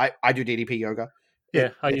content. I do DDP yoga.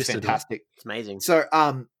 Yeah, I it's used fantastic. It's amazing. So,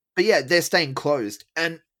 but yeah, they're staying closed,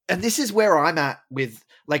 and this is where I'm at with,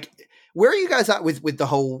 like, where are you guys at with the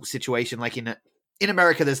whole situation? Like, in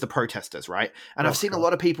America, there's the protesters, right? And I've seen a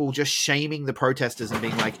lot of people just shaming the protesters and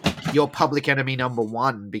being like, "You're public enemy number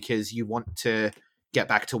one because you want to get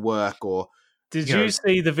back to work." Or Did you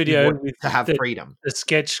see the video with to have freedom? The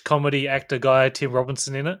sketch comedy actor guy Tim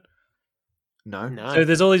Robinson in it? No. So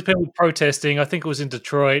there's all these people protesting. I think it was in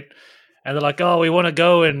Detroit. And they're like, oh, we want to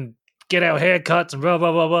go and get our haircuts and blah,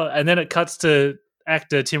 blah, blah, blah. And then it cuts to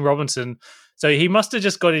actor Tim Robinson. So he must have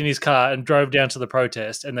just got in his car and drove down to the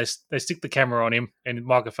protest, and they stick the camera on him and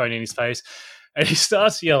microphone in his face. And he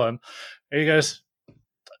starts yelling. And he goes,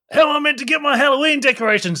 how am I meant to get my Halloween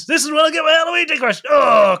decorations? This is when I get my Halloween decorations.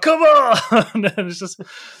 Oh, come on. And it's just...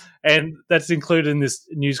 And that's included in this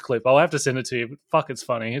news clip. I'll have to send it to you. But fuck, it's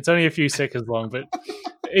funny. It's only a few seconds long, but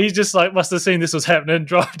he just like must have seen this was happening,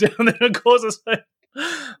 drive down there and cause us.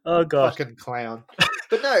 Oh gosh, fucking clown.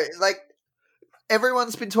 But no, like,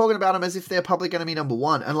 everyone's been talking about him as if they're public enemy number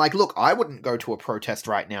one. And like, look, I wouldn't go to a protest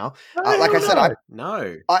right now. Like I said,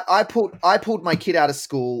 I pulled my kid out of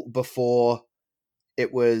school before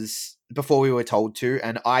we were told to,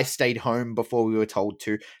 and I stayed home before we were told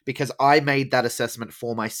to, because I made that assessment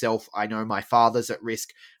for myself. I know my father's at risk.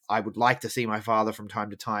 I would like to see my father from time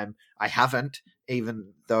to time. I haven't,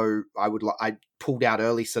 even though I pulled out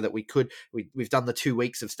early so that we've done the 2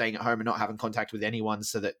 weeks of staying at home and not having contact with anyone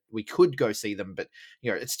so that we could go see them. But,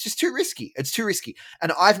 you know, it's just too risky. It's too risky.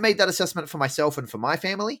 And I've made that assessment for myself and for my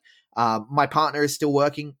family. My partner is still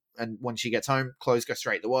working. And when she gets home, clothes go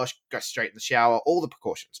straight in the wash, go straight in the shower, all the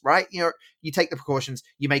precautions, right? You know, you take the precautions,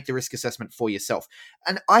 you make the risk assessment for yourself.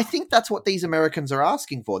 And I think that's what these Americans are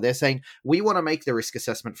asking for. They're saying, we want to make the risk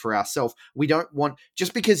assessment for ourselves. We don't want,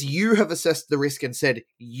 just because you have assessed the risk and said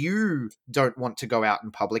you don't want to go out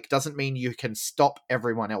in public, doesn't mean you can stop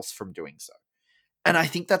everyone else from doing so. And I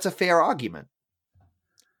think that's a fair argument.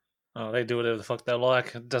 Oh, they do whatever the fuck they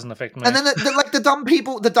like. It doesn't affect me. And then, the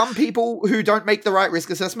dumb people who don't make the right risk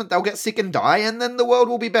assessment, they'll get sick and die, and then the world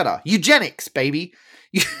will be better. Eugenics, baby.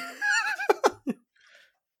 I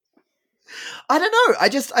don't know.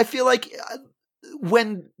 I feel like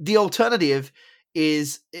when the alternative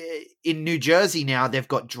is in New Jersey now, they've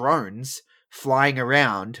got drones flying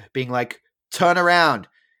around, being like, "Turn around,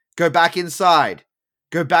 go back inside,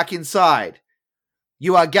 go back inside.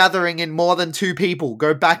 You are gathering in more than 2 people.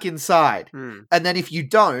 Go back inside." And then if you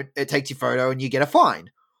don't, it takes your photo and you get a fine.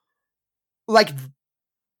 Like,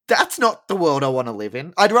 that's not the world I want to live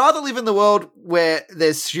in. I'd rather live in the world where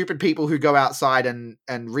there's stupid people who go outside and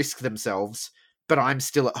risk themselves, but I'm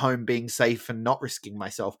still at home being safe and not risking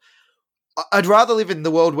myself. I'd rather live in the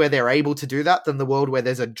world where they're able to do that than the world where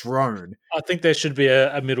there's a drone. I think there should be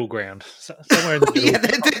a middle ground. Somewhere in the middle. Yeah,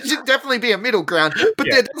 there should definitely be a middle ground, but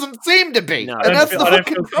there doesn't seem to be. No, and that's the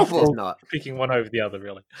fucking problem. Not picking one over the other,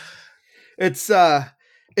 really. It's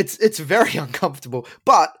very uncomfortable.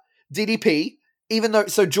 But DDP, even though,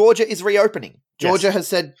 so Georgia is reopening. Georgia has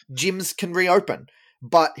said gyms can reopen.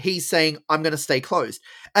 but he's saying, I'm going to stay closed.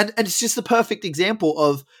 And it's just the perfect example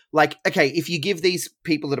of, like, okay, if you give these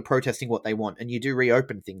people that are protesting what they want and you do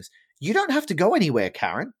reopen things, you don't have to go anywhere,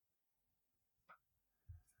 Karen.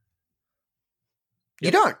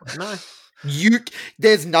 You don't. No.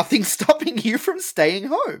 There's nothing stopping you from staying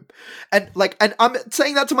home. And I'm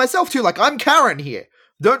saying that to myself too. Like, I'm Karen here.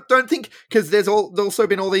 Don't think, because there's also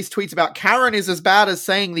been all these tweets about Karen is as bad as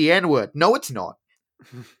saying the N-word. No, it's not.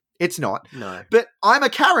 It's not. No. But I'm a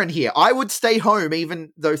Karen here. I would stay home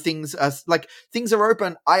even though things are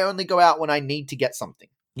open. I only go out when I need to get something,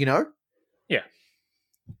 you know? Yeah.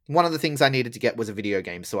 One of the things I needed to get was a video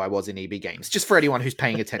game, so I was in EB Games. Just for anyone who's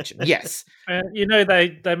paying attention. Yes. You know,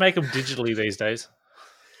 they make them digitally these days.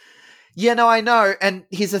 Yeah, no, I know. And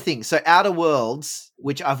here's the thing. So Outer Worlds,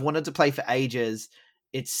 which I've wanted to play for ages,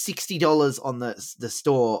 it's $60 on the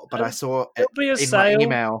store, but I saw it It'll be a in sale. my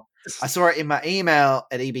email. I saw it in my email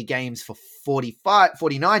at EB Games for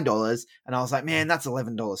 $49, and I was like, man, that's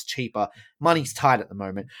 $11 cheaper. Money's tight at the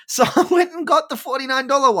moment. So I went and got the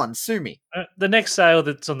 $49 one. Sue me. The next sale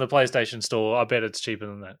that's on the PlayStation Store, I bet it's cheaper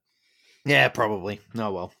than that. Yeah, probably.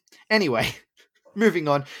 Oh, well. Anyway, moving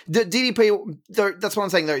on. The DDP, though, that's what I'm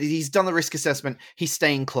saying, though. He's done the risk assessment. He's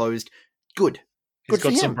staying closed. Good. He's Good for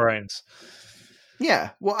got some him. brains.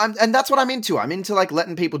 Yeah, well, and that's what I'm into. I'm into, like,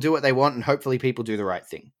 letting people do what they want, and hopefully people do the right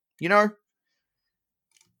thing. You know?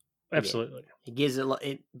 Absolutely. It gives a lot,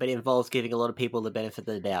 but it involves giving a lot of people the benefit of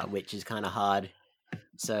the doubt, which is kind of hard.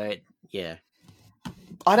 So, yeah.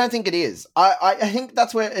 I don't think it is. I think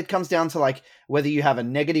that's where it comes down to, like, whether you have a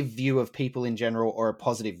negative view of people in general or a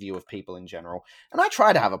positive view of people in general. And I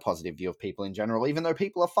try to have a positive view of people in general, even though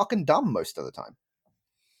people are fucking dumb most of the time.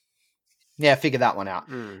 Yeah, figure that one out.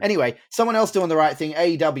 Anyway, someone else doing the right thing.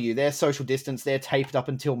 AEW, they're social distance. They're taped up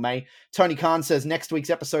until May. Tony Khan says next week's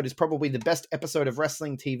episode is probably the best episode of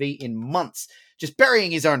wrestling TV in months. Just burying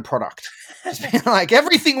his own product. Just being like,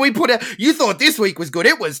 everything we put out, you thought this week was good.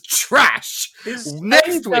 It was trash. Is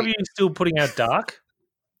Next AEW week. still putting out Dark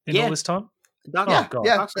in Yeah. all this time? Dark, Yeah, God.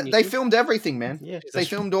 yeah. Dark's on They YouTube. filmed everything, man. Yeah. They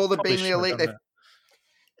filmed all the Probably Being the shouldn't have Elite. done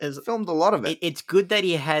They that. filmed a lot of it. It's good that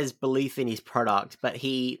he has belief in his product, but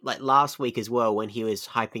he, like last week as well, when he was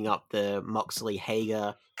hyping up the Moxley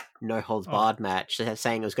Hager no holds barred match,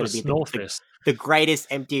 saying it was going to be the greatest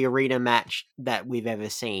empty arena match that we've ever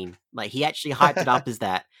seen. Like, he actually hyped it up as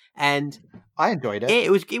that, and I enjoyed it. yeah,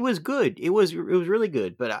 it was good. It was really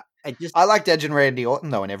good, but I liked Edge and Randy Orton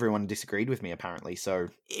though, and everyone disagreed with me apparently. So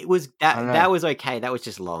it was I don't know. that was okay. That was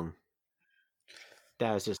just long.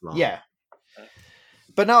 yeah.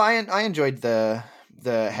 But no, I enjoyed the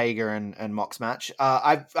Hager and Mox match.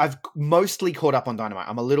 I've mostly caught up on Dynamite.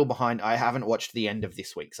 I'm a little behind. I haven't watched the end of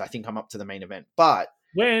this week, so I think I'm up to the main event. But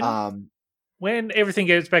When everything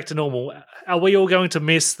gets back to normal, are we all going to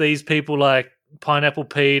miss these people like Pineapple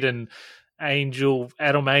Pete and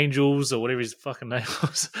Adam Angels, or whatever his fucking name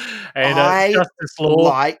was, and I Justice Law,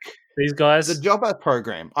 like these guys? the Jobber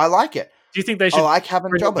program. I like it. Do you think they should I like having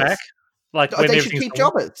bring it jobbers. back? Like when They should everything's keep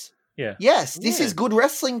normal? jobbers. Yeah. Yes, this Yeah. is good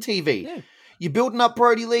wrestling TV. Yeah. You're building up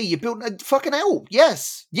Brody Lee. You're building fucking hell.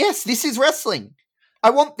 Yes, this is wrestling. I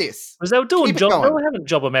want this. Because they were doing Keep it they going. were having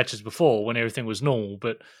jobber matches before when everything was normal,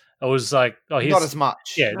 but I was like, oh, here's, Not as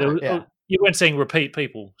much. yeah, there was, yeah. you weren't seeing repeat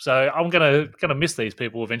people, so I'm gonna miss these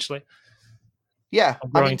people eventually. Yeah,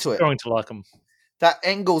 I'm I'm into it. growing to like them. That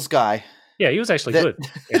Engels guy. Yeah, he was actually That-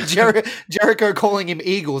 good. Jericho calling him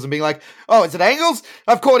Eagles and being like, "Oh, is it Angles?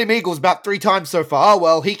 I've called him Eagles about 3 times so far. Oh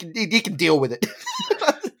well, he can deal with it."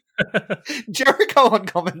 Jericho on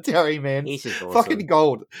commentary, man, He's just awesome. fucking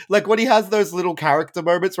gold. Like when he has those little character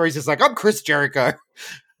moments where he's just like, "I'm Chris Jericho."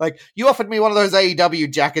 Like, you offered me one of those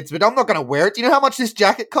AEW jackets, but I'm not going to wear it. Do you know how much this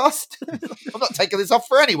jacket cost? I'm not taking this off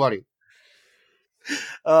for anybody.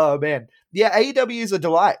 Oh man, yeah, AEW is a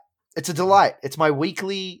delight. It's a delight. It's my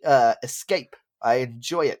weekly escape. I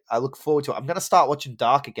enjoy it. I look forward to it. I'm going to start watching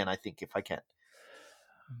Dark again, I think, if I can.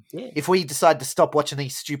 Yeah. If we decide to stop watching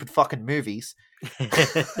these stupid fucking movies. We'll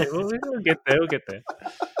get there. We'll get there.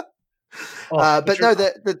 But no,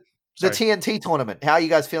 the Sorry. TNT tournament. How are you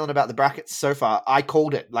guys feeling about the brackets so far? I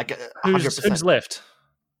called it like 100%. who's left?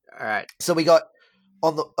 All right. So we got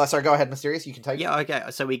on the. Sorry, go ahead, Mysterious. You can take it. Yeah, okay.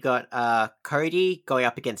 So we got Cody going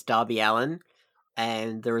up against Darby Allin,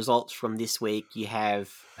 and the results from this week, you have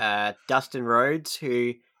Dustin Rhodes,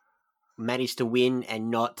 who managed to win and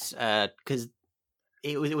not because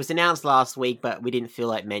it was announced last week, but we didn't feel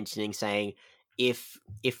like mentioning, saying if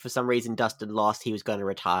for some reason Dustin lost, he was going to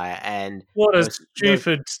retire, and What a there was-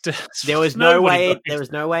 stupid. there was no Nobody way. believes There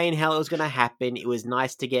was no way in hell it was going to happen. It was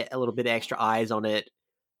nice to get a little bit of extra eyes on it,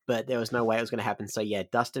 but there was no way it was going to happen. So yeah,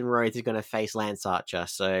 Dustin Rhodes is going to face Lance Archer.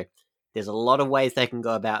 So There's a lot of ways they can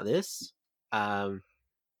go about this.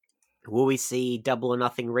 Will we see Double or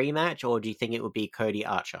Nothing rematch, or do you think it would be Cody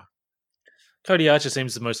Archer? Cody Archer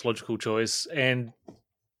seems the most logical choice, and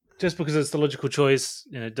just because it's the logical choice,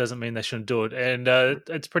 it doesn't mean they shouldn't do it. And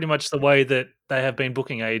it's pretty much the way that they have been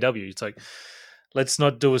booking AEW. It's like, let's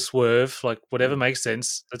not do a swerve. Like, whatever makes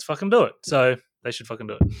sense, let's fucking do it. So they should fucking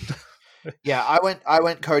do it. Yeah, I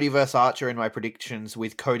went Cody versus Archer in my predictions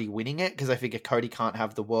with Cody winning it because I figure Cody can't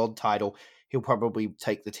have the world title. He'll probably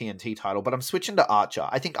take the TNT title, but I'm switching to Archer.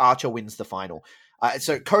 I think Archer wins the final.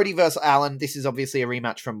 So Cody versus Allen. This is obviously a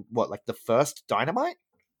rematch from like the first Dynamite?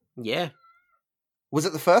 Yeah. Was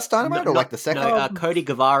it the first Dynamite or like the second? No, Cody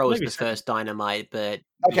Guevara was Maybe the second. first Dynamite, but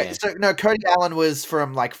Okay, yeah. so no, Cody Allen was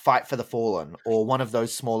from like Fight for the Fallen or one of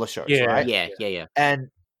those smaller shows, Yeah. right? Yeah. And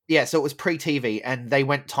yeah, so it was pre-TV and they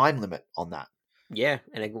went time limit on that, Yeah,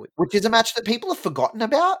 and which is a match that people have forgotten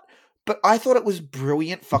about. But I thought it was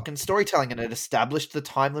brilliant fucking storytelling and it established the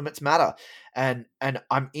time limits matter. And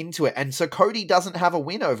I'm into it. And so Cody doesn't have a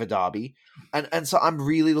win over Darby. And so I'm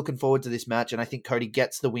really looking forward to this match. And I think Cody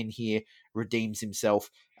gets the win here, redeems himself.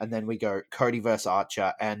 And then we go Cody versus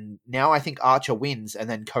Archer. And now I think Archer wins. And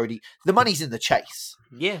then Cody, the money's in the chase.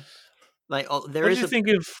 yeah. Like there What is did you think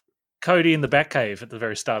of Cody in the Batcave at the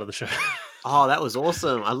very start of the show? Oh, that was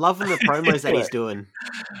awesome. I love the promos that he's doing.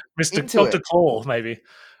 Mr. Into Dr. it. Claw, maybe.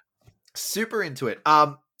 Super into it.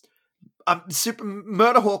 Super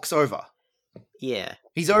Murder Hawk's over. Yeah.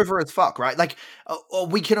 He's over as fuck, right? Like,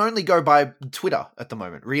 we can only go by Twitter at the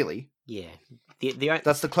moment, really. Yeah. The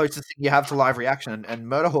That's the closest thing you have to live reaction, and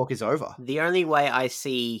Murder Hawk is over. the only way I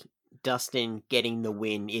see Dustin getting the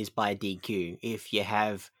win is by DQ. If you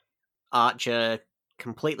have Archer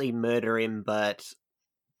completely murder him, but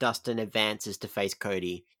Dustin advances to face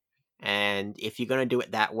Cody. And if you're going to do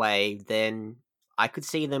it that way, then I could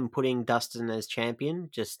see them putting Dustin as champion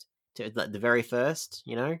just to the very first,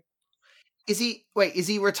 Is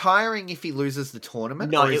he retiring if he loses the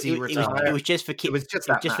tournament? No, or is he it retiring? was just for It was just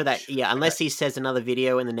that for match. that. Yeah, unless he says another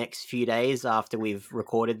video in the next few days after we've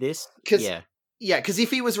recorded this. 'Cause- Yeah, Yeah, because if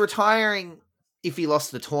he was retiring, if he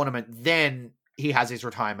lost the tournament, then he has his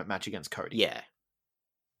retirement match against Cody. yeah,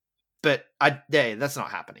 But that's not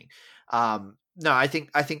happening. No, I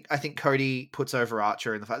think Cody puts over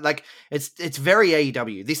Archer in the fight. Like it's very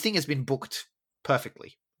AEW. This thing has been booked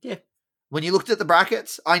perfectly. Yeah. When you looked at the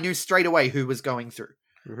brackets, I knew straight away who was going through.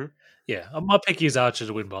 Yeah, my pick is Archer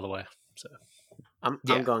to win, by the way. So I'm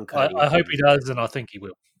Yeah. going Cody. I hope he does, and I think he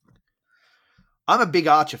will. I'm a big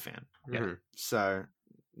Archer fan. Mhm. So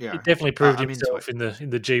yeah, He definitely proved I'm into himself in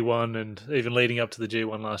the G1 and even leading up to the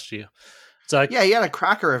G1 last year. It's like yeah, he had a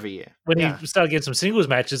cracker of a year. when Yeah. he started getting some singles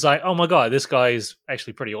matches, like, oh my god, this guy is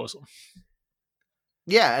actually pretty awesome.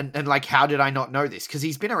 Yeah, and like, how did I not know this? Because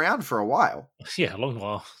he's been around for a while. Yeah, a long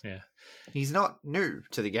while. Yeah, He's not new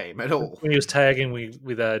to the game at all. when he was tagging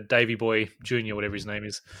with Davey Boy Jr., whatever his name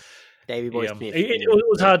is. Davey Boy Yeah, Smith. it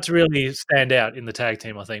was hard to really stand out in the tag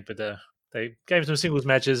team, I think, but they gave him some singles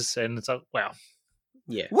matches, and it's like, wow.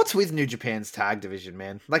 Yeah. What's with New Japan's tag division,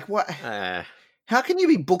 man? Like, what? Uh, How can you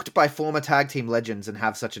be booked by former tag team legends and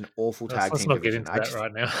have such an awful tag Let's team not get division? into I that just-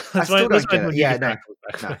 right now. I still don't get it. when Yeah, New Japan no, comes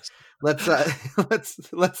back no.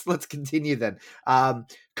 first. Let's continue then.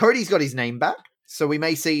 Cody's got his name back, so we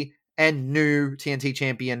may see new TNT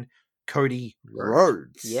champion Cody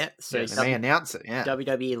Rhodes. yeah. So They may announce it. Yeah,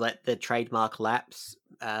 WWE let the trademark lapse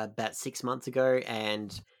about 6 months ago,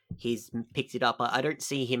 and he's picked it up. I don't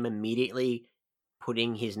see him immediately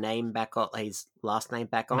putting his name back on, his last name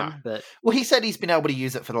back on, No. but well, he said he's been able to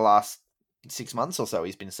use it for the last 6 months or so.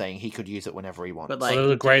 He's been saying he could use it whenever he wants. But, So like, there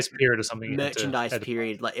was a grace period or something. merchandise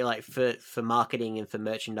period, like for marketing and for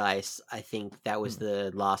merchandise, I think that was Hmm.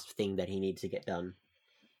 the last thing that he needed to get done.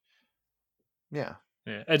 yeah.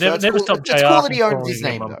 Yeah, it So never, it's never cool- stopped it's JR cool that from he owns calling his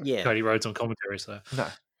name, him, though. Yeah. Cody Rhodes on commentary. So No.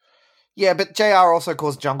 Yeah, but JR also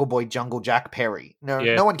calls Jungle Boy Jungle Jack Perry. No,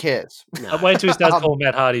 Yeah. no one cares. No. wait until he starts Um, calling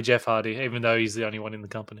Matt Hardy Jeff Hardy, even though he's the only one in the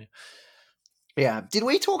company. Yeah. Did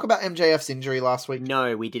we talk about MJF's injury last week?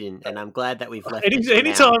 No, we didn't, and I'm glad that we've left. this one out.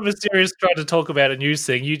 Anytime Mysterious tried to talk about a news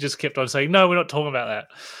thing, you just kept on saying, "No, we're not talking about that.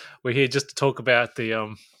 We're here just to talk about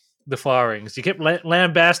the firings." You kept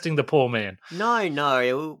lambasting the poor man. No,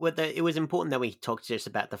 it was important that we talked just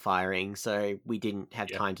about the firing, so we didn't have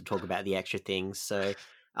Yeah. time to talk about the extra things. So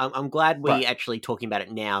I'm glad we're Right. actually talking about it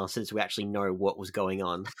now, since we actually know what was going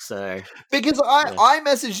on. So Because I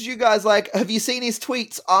messaged you guys like, have you seen his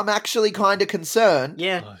tweets? I'm actually kind of concerned.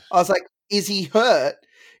 yeah, I was like, is he hurt?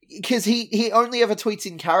 Because he only ever tweets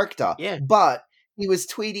in character. Yeah. But he was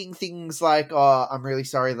tweeting things like, oh, I'm really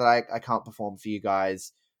sorry that I can't perform for you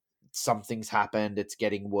guys something's happened, it's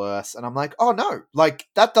getting worse. And I'm like, oh no, like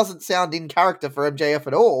that doesn't sound in character for MJF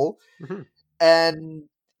at all. Mhm. And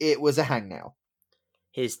it was a hangnail.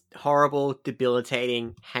 His horrible,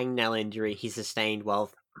 debilitating hangnail injury he sustained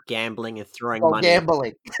while gambling and throwing While money.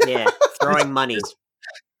 gambling. Yeah, throwing money.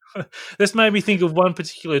 This made me think of one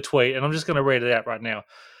particular tweet, and I'm just going to read it out right now.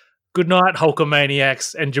 Good night,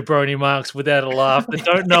 Hulkamaniacs and jabroni marks without a laugh that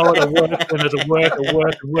don't know it'll work when it'll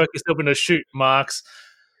work yourself in a shoot, marks.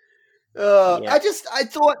 Yeah. I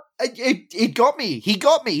thought it got me. He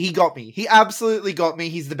got me. He absolutely got me.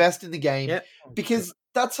 He's the best in the game. Yep. Because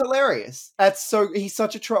that's hilarious. He's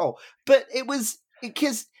such a troll. But it was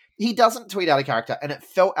because he doesn't tweet out of character, and it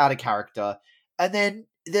felt out of character. And then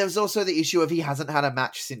there's also the issue of he hasn't had a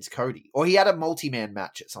match since Cody, or he had a multi-man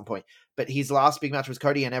match at some point. But his last big match was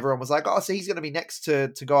Cody, and everyone was like, "Oh, so he's going to be next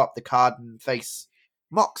to go up the card and face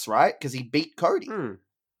Mox, right? Because he beat Cody." Hmm.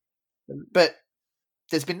 But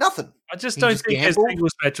there's been nothing. I just He don't just think a gambled.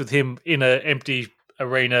 singles match with him in an empty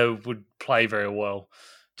arena would play very well.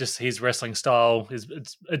 Just his wrestling style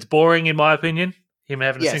it's boring in my opinion. Him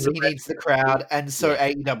having a Yeah, so single he match. needs the crowd, and so Yeah.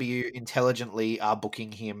 AEW intelligently are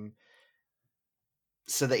booking him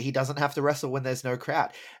so that he doesn't have to wrestle when there's no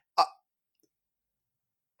crowd.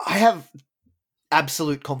 I have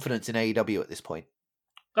absolute confidence in AEW at this point.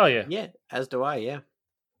 Oh yeah. Yeah, as do I, yeah.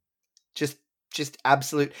 Just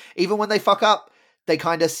absolute. Even when they fuck up, they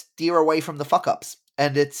kind of steer away from the fuck ups,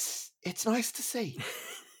 and it's nice to see.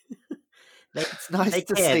 It's nice They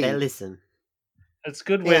to care, see. they listen. It's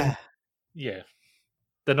good when Yeah.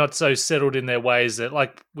 they're not so settled in their ways that,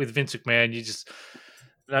 like with Vince McMahon, you just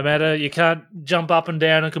no matter, you can't jump up and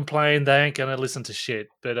down and complain. They ain't gonna listen to shit.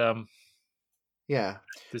 But Yeah.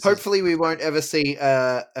 this Hopefully, we won't ever see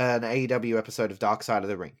an AEW episode of Dark Side of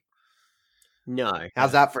the Ring. No.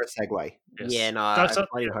 How's that for a segue? yes. Yeah, no, Dark I Side-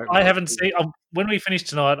 bloody hope I not. haven't seen. When we finish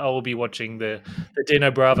tonight, I will be watching the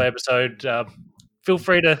Dino Bravo episode. Feel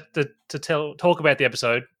free to talk about the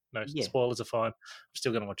episode. No, Yeah. spoilers are fine. I'm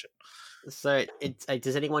still going to watch it. So,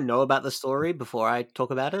 does anyone know about the story before I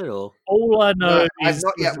talk about it, or? All I know No, I've is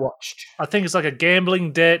not yet watched. I think it's like a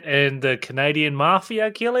gambling debt, and the Canadian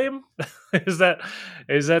mafia kill him. is that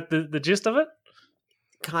the gist of it?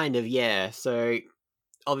 Kind of, yeah. So,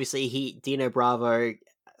 obviously, Dino Bravo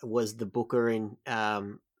was the booker in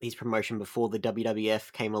his promotion before the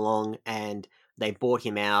WWF came along, and they bought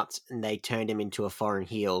him out and they turned him into a foreign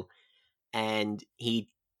heel, and he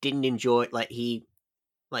didn't enjoy it.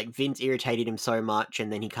 Vince irritated him so much,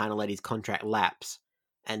 and then he kind of let his contract lapse,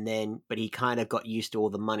 but he kind of got used to all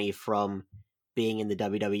the money from being in the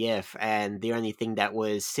WWF, and the only thing that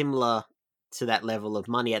was similar to that level of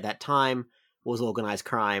money at that time was organized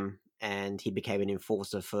crime, and he became an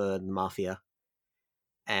enforcer for the mafia.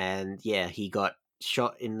 And yeah, he got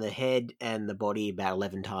shot in the head and the body about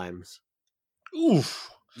 11 times. Oof,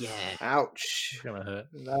 Yeah. Ouch. it's gonna hurt.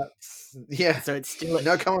 That's So it's still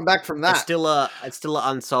no coming back from that. it's still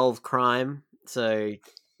an unsolved crime. So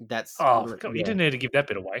that's Oh, God, you yeah. didn't need to give that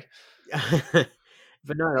bit away.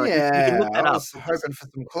 But no, you yeah, can look that I up. was hoping for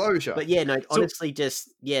some closure. But yeah, no, honestly,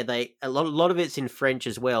 a lot of it's in French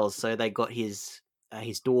as well. So they got his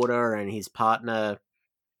daughter and his partner,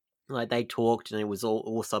 like they talked, and it was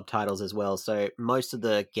all subtitles as well. So most of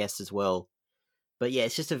the guests as well. But yeah,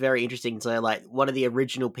 it's just a very interesting. So like one of the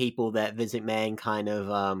original people that Vince McMahon kind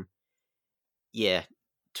of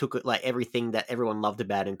took it, like everything that everyone loved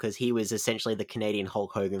about him, because he was essentially the Canadian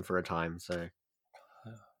Hulk Hogan for a time. So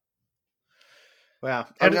wow,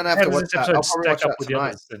 How I'm did- gonna how have to does watch this that. episode I'll probably watch stack up that with the tonight.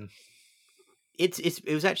 others then?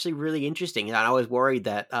 it was actually really interesting, and I was worried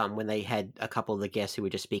that when they had a couple of the guests who were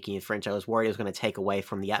just speaking in French, I was worried it was going to take away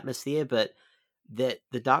from the atmosphere. But the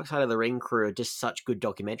Dark Side of the Ring crew are just such good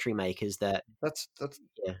documentary makers that That's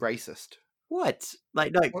Yeah. racist. what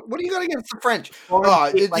like no What are you going against the French? Foreign Oh,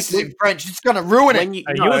 people, this like, is in French. It's going to ruin it. when you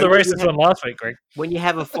Hey, no, you were the when you racist have- one last week, Greg. when you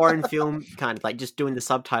have a foreign film kind of like just doing the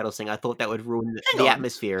subtitles thing, I thought that would ruin Hang the on.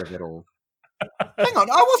 atmosphere of it all. Hang on,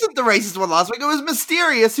 I wasn't the racist one last week. It was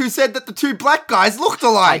Mysterious who said that the two black guys looked I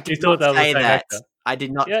alike. did You thought not that was the say same that. actor. I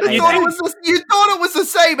did not Yeah, say You you thought, that. you thought it was the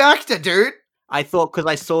same actor, dude. I thought because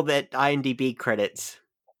I saw that IMDb credits.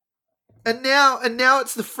 And now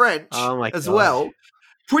it's the French Oh my as gosh. well.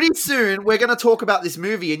 Pretty soon, we're going to talk about this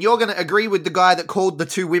movie, and you're going to agree with the guy that called the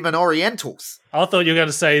two women Orientals. I thought you were going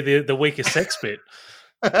to say the weakest sex bit.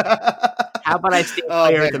 How about I steer Oh,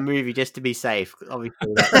 clear man. of the movie just to be safe?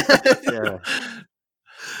 Obviously, that's, yeah.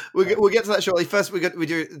 We'll get to that shortly. First, we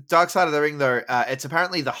do Dark Side of the Ring, though. It's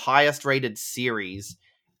apparently the highest rated series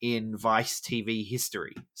in Vice TV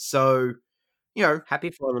history. So,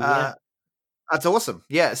 Happy for them. Yeah. that's awesome.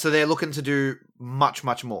 Yeah, so they're looking to do much,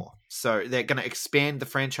 much more. So they're going to expand the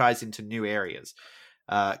franchise into new areas.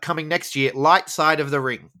 Coming next year, Light Side of the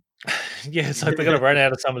Ring. Yeah, it's like they're going to run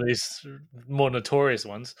out of some of these more notorious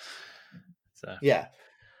ones. So Yeah.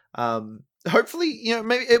 Hopefully,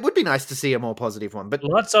 maybe it would be nice to see a more positive one. But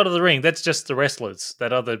Light Side of the Ring, that's just The Wrestlers,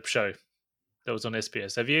 that other show that was on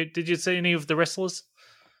SBS. Did you see any of The Wrestlers?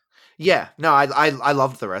 yeah, no, I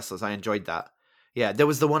loved The Wrestlers. I enjoyed that. Yeah, there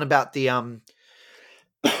was the one about the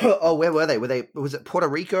oh, where were they? Was it Puerto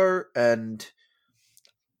Rico and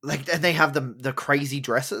and they have the crazy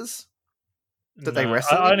dresses that they No,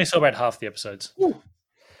 wrestle? I only saw about half the episodes.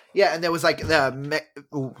 Yeah, and there was like I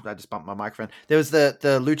just bumped my microphone. There was the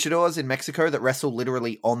luchadors in Mexico that wrestle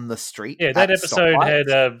literally on the street. Yeah, that at episode stoplights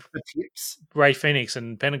had for tips. Ray Phoenix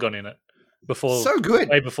and Pentagon in it before, So good.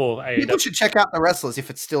 way before People AEW. should check out The Wrestlers if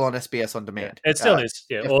it's still on SBS on demand. It still is.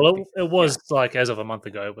 Yeah, well, definitely. it was like as of a month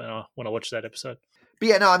ago when I watched that episode. But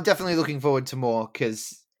yeah, no, I'm definitely looking forward to more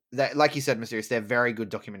because, like you said, Mysterious, they're very good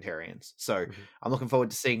documentarians. So I'm looking forward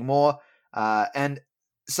to seeing more. And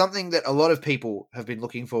something that a lot of people have been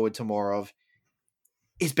looking forward to more of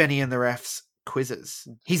is Benny and the Ref's quizzes.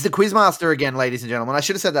 He's the quizmaster again, ladies and gentlemen. I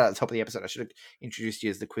should have said that at the top of the episode. I should have introduced you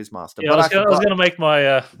as the quizmaster. Yeah, but I was forgot. going to make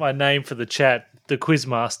my my name for the chat the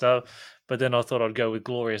Quizmaster, but then I thought I'd go with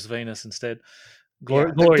Glorious Venus instead. Yeah,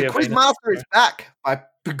 Gloria the Venus. quizmaster is back by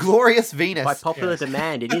Glorious Venus. By popular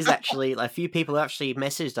demand, it is actually a few people actually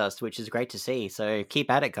messaged us, which is great to see. So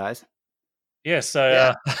keep at it, guys. Yeah, so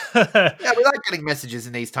Yeah, we like getting messages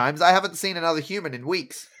in these times. I haven't seen another human in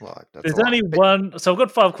weeks. Well, that's there's a lot, only but- one. So I've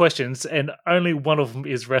got 5 questions, and only one of them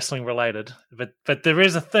is wrestling related. But there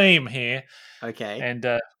is a theme here, Okay. and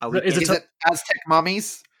Are we is Is it Aztec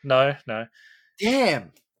mummies? no.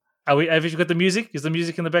 Damn. Have you got the music? Is the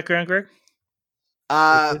music in the background, Greg?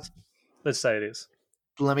 Let's say it is.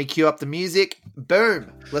 Let me cue up the music.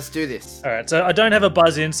 Boom. Let's do this. All right. So I don't have a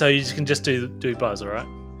buzz in, so you can just do buzz. All right.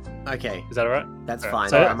 Okay, Is that all right? that's Alright, fine.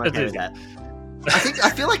 so I'm let's okay do with it. that.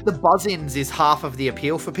 I feel like the buzz-ins is half of the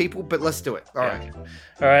appeal for people, but let's do it. All right. Yeah.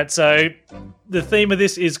 All right. So the theme of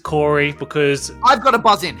this is Corey because I've got a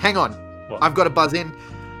buzz-in. Hang on. What? I've got a buzz-in.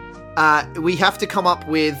 We have to come up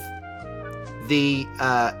with the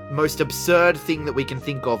most absurd thing that we can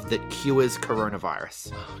think of that cures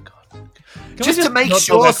coronavirus. oh god. Can we Just to make not talk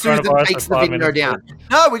sure about Susan coronavirus takes for the 5 video minutes? down.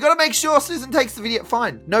 No, we got to make sure Susan takes the video.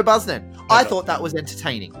 Fine. No buzz then. I Okay. thought that was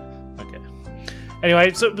entertaining. Okay.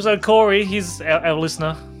 Anyway, so Corey, he's our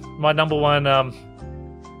listener, my number one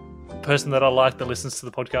person that I like that listens to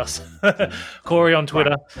the podcast. Corey on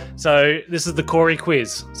Twitter. So this is the Corey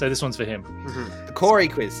quiz. So this one's for him. The Corey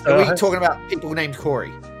quiz. Are we Uh, talking about people named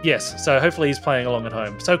Corey? Yes. So hopefully he's playing along at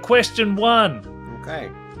home. So question 1. Okay.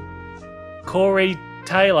 Corey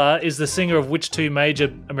Taylor is the singer of which 2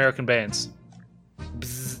 major American bands?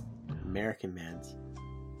 American Mans.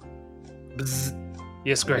 Bzz.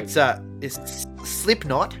 Yes, Greg. It's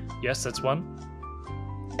Slipknot Yes, that's one.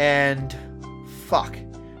 and fuck.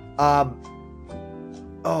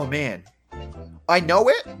 Oh man, I know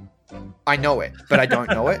it, but I don't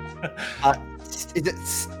know it. Is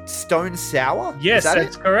it Stone Sour? Yes, is that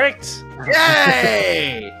that's correct. it?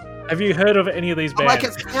 Yay! Have you heard of any of these I'm bands? like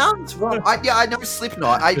it sounds wrong. I know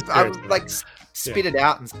Slipknot. I It's like spit it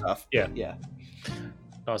out and stuff. Yeah. yeah.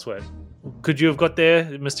 Nice word. Could you have got there,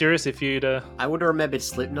 Mysterious, if you'd... I would have remembered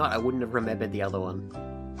Slipknot. I wouldn't have remembered the other one.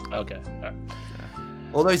 Okay. All right.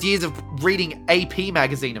 All those years of reading AP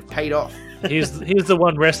magazine have paid off. Here's the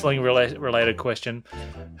one wrestling related question.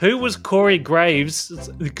 Who was Corey Graves'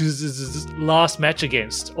 last match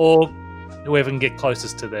against? Or whoever can get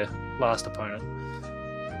closest to their last opponent?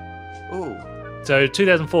 Ooh, So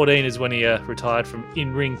 2014 is when he retired from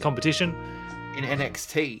in-ring competition. in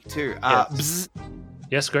NXT too. Yes. Bzz.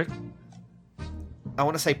 Yes, Greg? I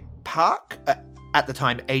want to say Park. At the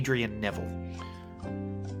time, Adrian Neville.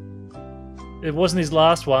 It wasn't his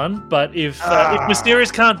last one, but if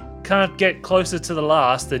Mysterious can't get closer to the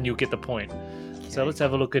last, then you'll get the point. So let's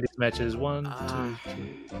have a look at his matches. 1, 2,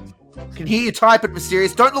 3. Can hear you type it,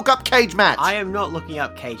 Mysterious. Don't look up cage match. I am not looking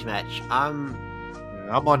up cage match. I'm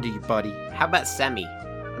onto you, buddy. How about Sammy?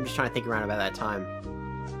 I'm just trying to think around about that time.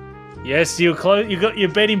 Yes, you're close. You're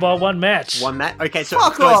beating by 1 match. One match. Okay, so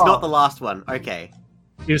Fuck it's off! not the last one. Okay.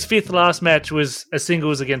 His 5th last match was a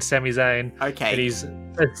singles against Sami Zayn. Okay. And his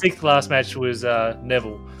 6th last match was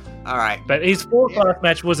Neville. All right. But his 4th last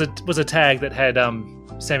match was a tag that had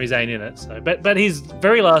Sami Zayn in it. So, but his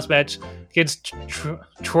very last match against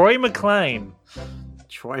Troy McClain,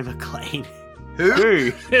 Troy McClane. Who?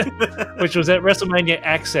 Who? which was at WrestleMania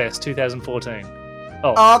Access 2014.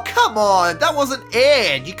 Oh, come on. That wasn't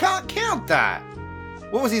aired. You can't count that.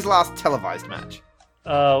 What was his last televised match?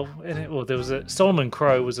 There was a Solomon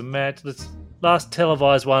Crow was a match. The last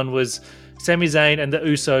televised one was Sami Zayn and the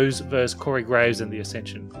Usos versus Corey Graves and the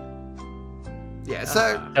Ascension. Yeah,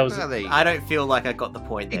 so That was- there you go. I don't feel like I got the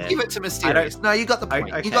point You there. give it to Mysterious. No, you got the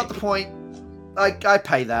point. Okay. You got the point. I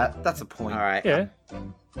pay that. That's a point. All right. Yeah,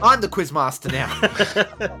 I'm the quizmaster now.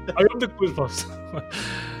 I am the quiz boss.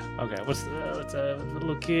 Okay, let's have a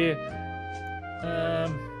look here.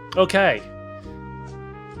 Okay.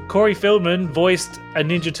 Corey Feldman voiced a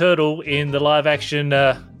Ninja Turtle in the live action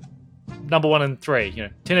number 1 and 3. You know,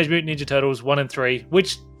 Teenage Mutant Ninja Turtles 1 and 3.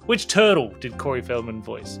 Which turtle did Corey Feldman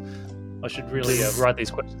voice? I should really write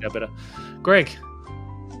these questions down better. Greg.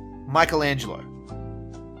 Michelangelo.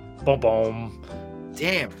 Boom boom.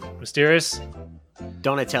 Damn. Mysterious.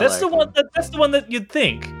 Donatello. That's the one. That's the one that you'd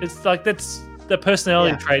think. It's like that's the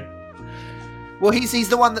personality Yeah. trait. Well, he's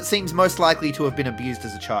the one that seems most likely to have been abused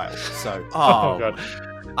as a child. So Oh, God.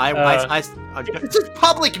 I it's just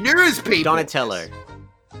public news, people. Donatello.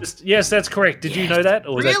 Yes, that's correct. Did you know that?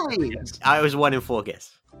 Or was that- Really? Yes. I was 1 in 4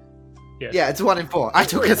 guess. Yeah, it's 1 in 4. I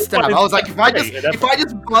took a stab. I was like, if I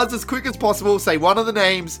just buzz as quick as possible, say one of the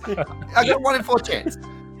names, I got 1 in 4 chance.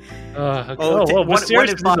 Okay. Oh, well, one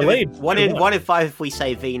Mysterious in is in the 5. lead. 1 in 5 if we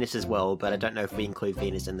say Venus as well, but I don't know if we include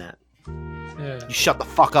Venus in that. Yeah. You shut the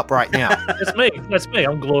fuck up right now. That's me. That's me.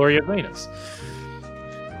 I'm Gloria Venus.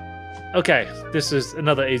 Okay, this is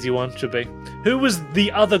another easy one. Should be. Who was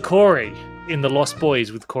the other Corey in The Lost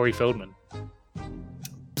Boys with Corey Feldman?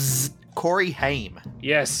 Bzz, Corey Haim.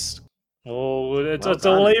 Yes. Oh, it's Well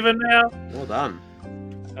all done. even now. Well done.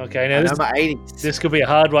 Okay, now this, Number 80s. this could be a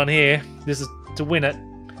hard one here. This is to win it.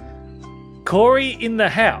 Corey in the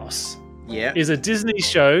House Yeah. is a Disney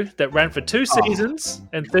show that ran for 2 seasons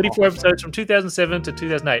and 34 episodes from 2007 to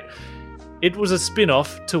 2008. It was a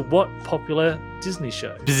spin-off to what popular Disney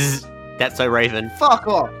show? Bzzz. That's so Raven. Fuck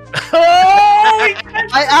off. Oh,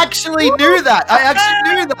 I actually knew that. I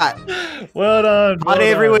actually knew that. well done. well Not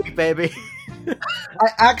every done. week, baby. I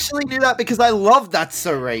actually knew that because I love That's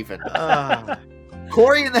So Raven.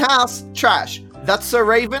 Corey in the House, trash. That's So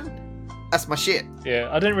Raven, that's my shit. Yeah,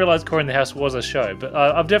 I didn't realize Corey in the House was a show, but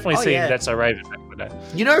I've definitely Oh, seen yeah. That's So Raven back in the day.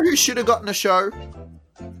 You know who should have gotten a show?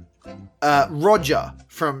 Roger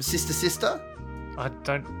from Sister Sister. I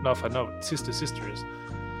don't know if I know what Sister is.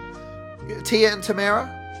 Tia and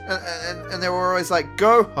Tamara. And they were always like,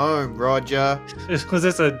 go home, Roger. Was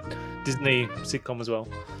this a Disney sitcom as well?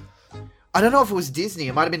 I don't know if it was Disney.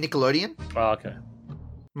 It might have been Nickelodeon. Oh, okay.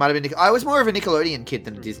 Might have been. I was more of a Nickelodeon kid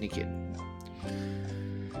than a Disney kid.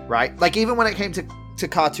 Right? Like, even when it came to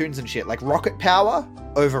cartoons and shit, like Rocket Power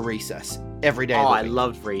over Recess every day. Oh, of the I week.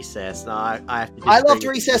 loved Recess. No, I have to I disagree loved with-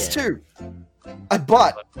 Recess yeah. too.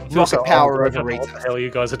 But I feel so Rocket Power old. I over don't know what the Recess. hell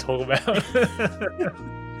you guys are talking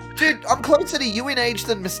about? Dude, I'm closer to you in age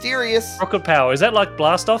than Mysterious. Rocket Power, is that like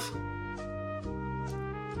Blast Off?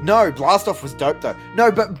 No, Blast Off was dope though.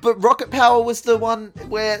 No, but Rocket Power was the one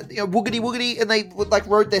where, you know, woogity and they like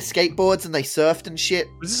rode their skateboards and they surfed and shit.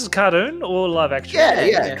 Was this a cartoon or live action?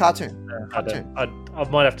 Yeah, cartoon. I don't. I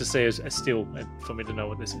might have to see a still for me to know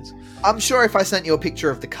what this is. I'm sure if I sent you a picture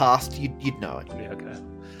of the cast, you'd know it. Yeah, okay.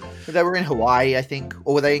 They were in Hawaii, I think,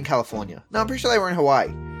 or were they in California? No, I'm pretty sure they were in Hawaii.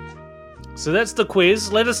 So that's the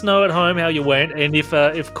quiz. Let us know at home how you went, and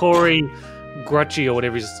if Corey Grutchy or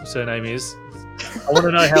whatever his surname is, I want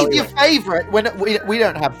to know how He's he your went. favorite. When we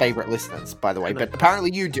don't have favorite listeners, by the way, but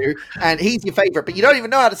apparently you do, and he's your favorite, but you don't even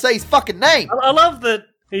know how to say his fucking name. I love that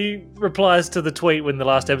he replies to the tweet when the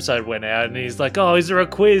last episode went out, and he's like, "Oh, is there a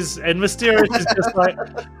quiz?" And Mysterious is just like,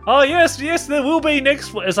 "Oh, yes, there will be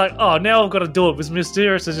next." It's like, "Oh, now I've got to do it," because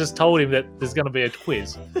Mysterious has just told him that there's going to be a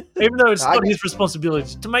quiz, even though it's not his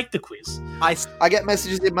responsibility to make the quiz. I get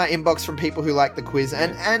messages in my inbox from people who like the quiz,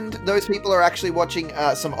 and those people are actually watching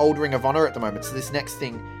some old Ring of Honor at the moment. So this next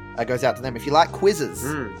thing goes out to them. If you like quizzes,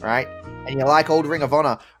 right, and you like old Ring of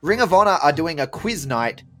Honor are doing a quiz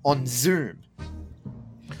night on Zoom.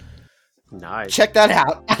 Nice. Check that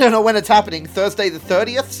out. I don't know when it's happening. Thursday the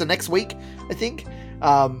 30th, so next week, I think.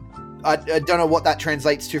 I don't know what that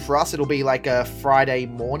translates to for us. It'll be like a Friday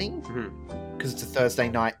morning, because it's a Thursday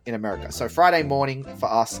night in America. So Friday morning for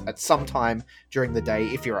us at some time during the day.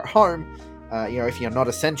 If you're at home, if you're not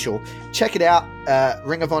essential, check it out.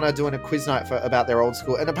 Ring of Honor doing a quiz night about their old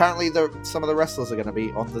school, and apparently some of the wrestlers are going to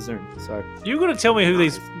be on the Zoom. So You're going to tell me who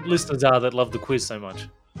these listeners are that love the quiz so much?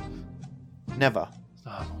 never.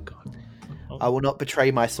 Oh my god! I will not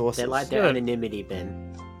betray my sources. They like their Good. anonymity,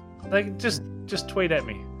 Ben. Like just tweet at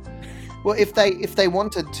me. Well, if they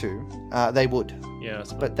wanted to, they would, Yeah, I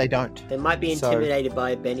suppose. but they don't. They might be So- intimidated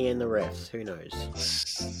by Benny and the refs. Who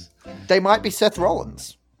knows? They might be Seth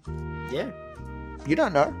Rollins. Yeah. You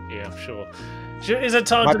don't know. Yeah, I'm sure. Is it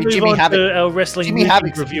time Might to be move Jimmy on Havoc. to our wrestling Jimmy movie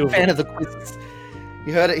Havoc's a review? big fan of the quizzes.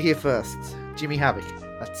 You heard it here first. Jimmy Havoc.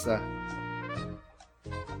 That's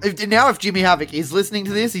if Jimmy Havoc is listening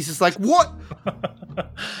to this, he's just like, what?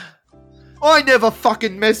 I never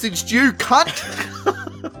fucking messaged you, cunt.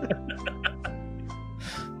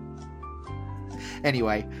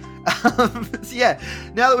 Anyway, so yeah,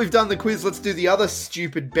 now that we've done the quiz, let's do the other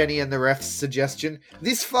stupid Benny and the Refs suggestion.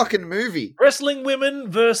 This fucking movie. Wrestling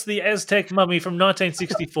Women versus the Aztec Mummy from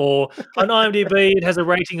 1964. On IMDb, it has a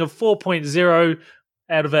rating of 4.0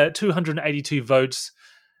 out of 282 votes.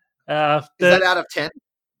 Is that out of 10?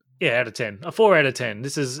 Yeah, out of 10. A 4 out of 10.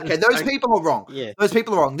 This is Okay, those people are wrong. Yeah. Those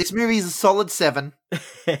people are wrong. This movie is a solid 7.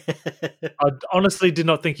 I honestly did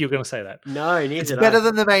not think you were going to say that. No, neither It's did better I.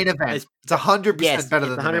 than the main event. It's 100% Yes, better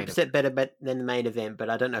it's than the main 100% event. better than the main event,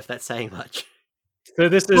 but I don't know if that's saying much. So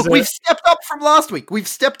this is Look, a we've stepped up from last week. Week.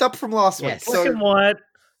 Yes. black So and white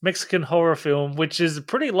Mexican horror film, which is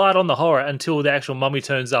pretty light on the horror until the actual mummy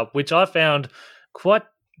turns up, which I found quite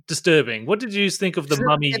disturbing. What did you think of the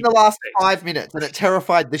mummy? in the last 5 minutes, and it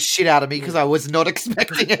terrified the shit out of me because I was not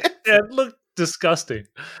expecting it. Yeah, it looked disgusting.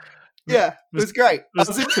 Yeah, it was great. I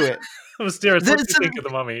was into it. Mysterious. What do you There's think some- of the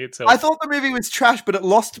mummy itself? I thought the movie was trash, but it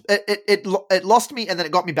lost it lost me, and then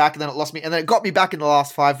it got me back, and then it lost me, and then it got me back in the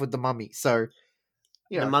last 5 with the mummy. So,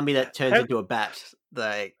 The mummy that turns into a bat.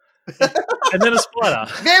 Like, And then a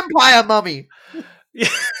spider. vampire mummy. Yeah.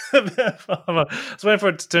 I was waiting for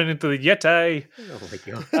it to turn into the Yeti. oh my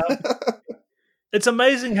god. It's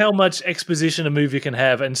amazing how much exposition a movie can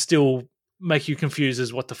have and still make you confused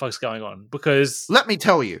as what the fuck's going on. Because Let me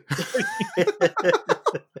tell you,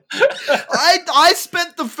 I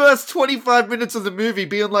spent the first 25 minutes of the movie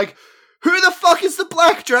being like, who the fuck is the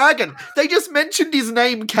Black Dragon? They just mentioned his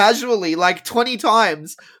name casually like 20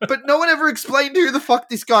 times, but no one ever explained who the fuck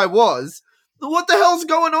this guy was. What the hell's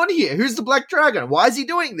going on here? Who's the Black Dragon? Why is he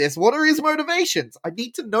doing this? What are his motivations? I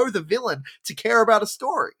need to know the villain to care about a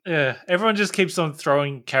story. yeah, everyone just keeps on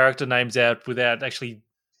throwing character names out without actually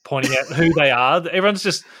pointing out who they are. Everyone's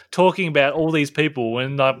just talking about all these people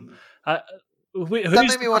and who's made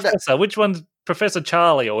the me wonder- professor? Which one's Professor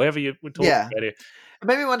Charlie or whoever you were talking Yeah. about here? It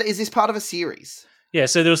made me wonder, is this part of a series? Yeah,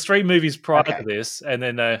 so there was 3 movies prior Okay. to this, and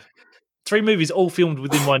then 3 movies all filmed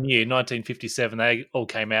within 1 year. 1957, they all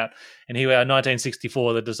came out, and here we are,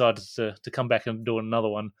 1964. They decided to come back and do another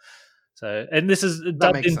one. So, and this is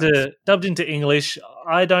dubbed makes into English.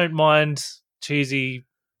 I don't mind cheesy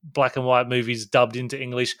black and white movies dubbed into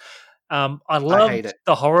English. I love hate it.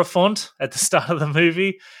 the horror font at the start of the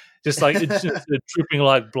movie, just like it's just dripping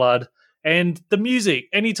like blood. And the music,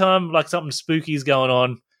 anytime like something spooky is going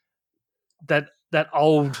on, that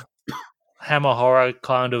old Hammer horror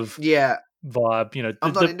kind of Yeah, vibe,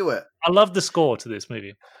 I'm not into it. I love the score to this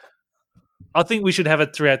movie. I think we should have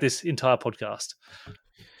it throughout this entire podcast.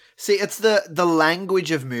 See, it's the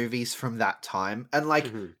language of movies from that time, and like,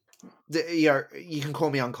 you can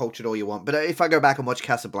call me uncultured all you want, but if I go back and watch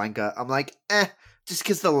Casablanca, I'm like, just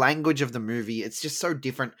because the language of the movie, it's just so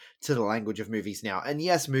different to the language of movies now. And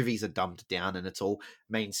yes, movies are dumbed down and it's all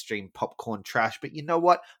mainstream popcorn trash, but you know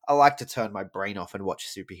what? I like to turn my brain off and watch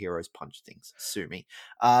superheroes punch things. Sue me.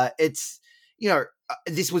 It's,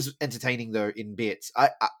 this was entertaining though in bits.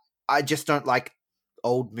 I just don't like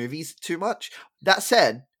old movies too much. That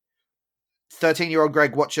said, 13-year-old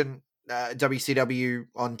Greg watching WCW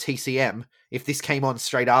on TCM, if this came on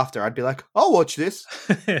straight after, I'd be like, I'll watch this.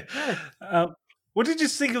 What did you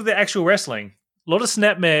think of the actual wrestling? A lot of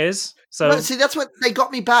snapmares. So No, see, that's what they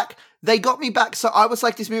got me back. So I was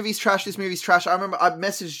like, this movie's trash. I remember I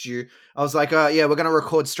messaged you. I was like, yeah, we're going to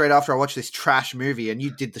record straight after I watch this trash movie. And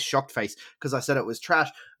you did the shocked face because I said it was trash.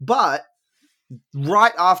 But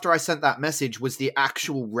right after I sent that message was the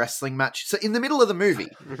actual wrestling match. So in the middle of the movie,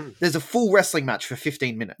 there's a full wrestling match for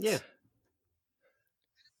 15 minutes. Yeah.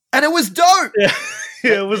 And it was dope.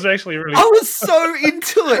 yeah, it was actually really. I was so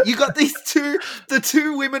into it. You got the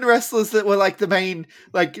two women wrestlers that were like the main,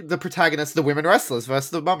 like the protagonists, the women wrestlers versus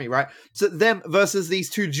the mummy, right? So them versus these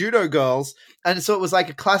 2 judo girls. And so it was like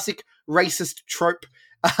a classic racist trope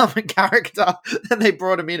character. And they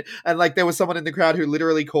brought him in. And like there was someone in the crowd who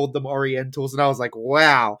literally called them Orientals. And I was like,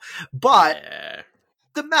 wow. But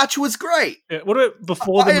the match was great. Yeah, what about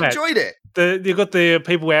before the I match? enjoyed it. You got the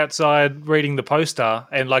people outside reading the poster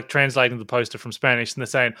and like translating the poster from Spanish, and they're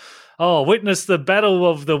saying, "Oh, witness the battle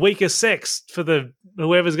of the weakest sex for the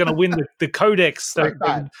whoever's going to win the codex." So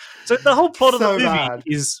bad. So the whole plot of the So movie bad.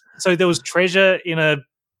 is there was treasure in a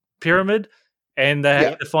pyramid, and they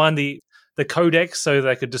had to find the codex so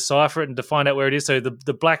they could decipher it and to find out where it is. So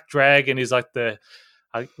the Black Dragon is like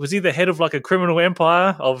was he the head of like a criminal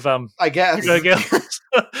empire of I guess. judo girls?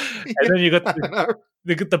 And then you got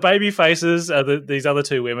the baby faces are these other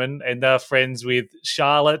two women, and they're friends with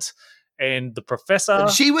Charlotte and the professor. And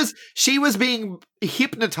she was being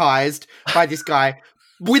hypnotized by this guy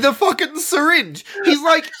with a fucking syringe. He's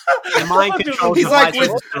like, he's like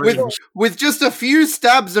with just a few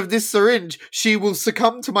stabs of this syringe, she will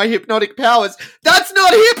succumb to my hypnotic powers. That's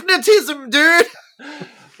not hypnotism, dude.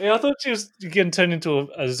 Yeah, I thought she was getting turned into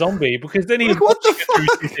a zombie because then he's Like, what the watching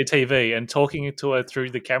her through CCTV and talking to her through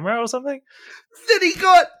the camera or something. Then he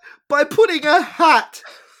got by putting a hat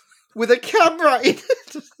with a camera in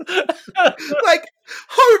it, like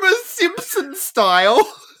Homer Simpson style.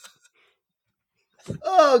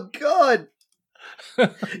 Oh God!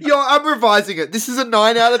 Yo, I'm revising it. This is a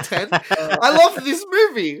 9 out of 10. I love this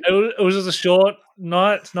movie. It was just a short,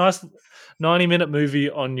 nice 90-minute movie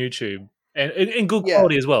on YouTube. And in good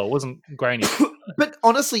quality as well. It wasn't grainy. But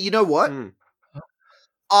honestly, you know what?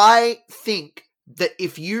 I think that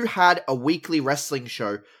if you had a weekly wrestling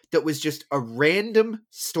show that was just a random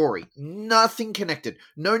story, nothing connected,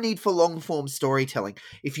 no need for long-form storytelling,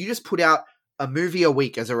 if you just put out a movie a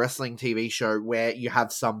week as a wrestling TV show where you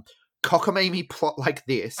have some cockamamie plot like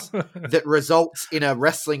this that results in a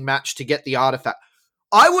wrestling match to get the artifact,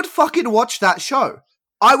 I would fucking watch that show.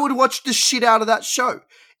 I would watch the shit out of that show.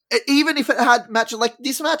 Even if it had matches, like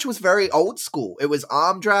this match was very old school. It was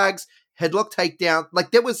arm drags, headlock takedown.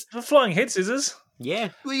 Like there was flying head scissors. Yeah.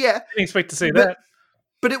 Well, yeah. Didn't expect to see that.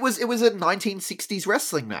 But it was a 1960s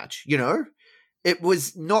wrestling match, you know? It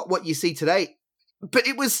was not what you see today. But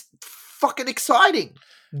it was fucking exciting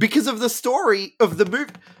because of the story of the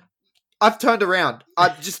movie. I've turned around.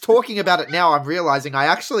 I'm just talking about it now. I'm realizing I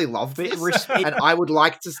actually love this, and I would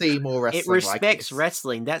like to see more wrestling. It respects like this.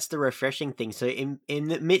 wrestling. That's the refreshing thing. So in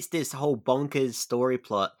amidst this whole bonkers story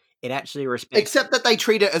plot, it actually respects. Except that they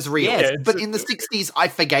treat it as real. Yeah, but in the 60s, I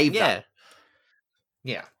forgave them.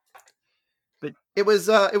 Yeah. But it was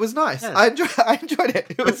nice. Yeah. I enjoyed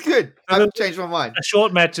it. It was good. I've changed my mind. A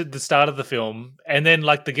short match at the start of the film, and then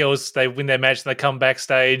like the girls, they win their match, and they come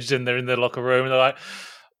backstage, and they're in their locker room, and they're like,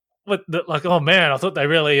 "What? Like, oh man, I thought they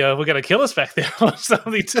really were going to kill us back there or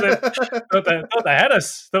something." Thought they had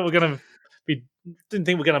us. Thought we're going to be. Didn't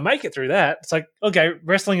think we're going to make it through that. It's like, okay,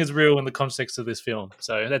 wrestling is real in the context of this film,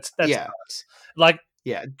 so that's yeah. Nice. Like,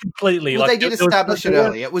 yeah, completely. Well, like they did establish it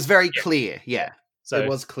early. It was very clear. Yeah, so it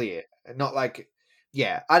was clear. Not like.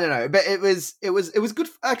 Yeah, I don't know, but it was good.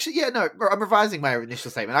 Actually, yeah, no, I'm revising my initial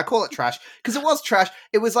statement. I call it trash because it was trash.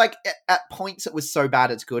 It was like at points it was so bad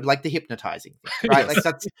it's good, like the hypnotizing thing, right? Yes.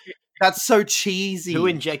 Like that's so cheesy. Who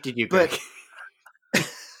injected you, Greg?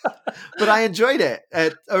 But I enjoyed it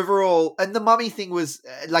overall. And the mummy thing was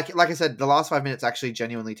like I said, the last 5 minutes actually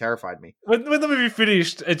genuinely terrified me. When the movie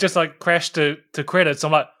finished, it just like crashed to credits.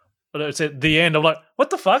 I'm like. But it's at the end. I'm like,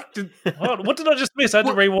 what the fuck? What did I just miss? I had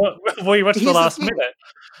to rewatch the last minute.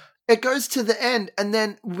 It goes to the end, and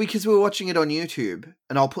then because we were watching it on YouTube,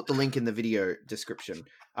 and I'll put the link in the video description,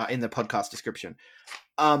 in the podcast description.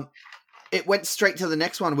 It went straight to the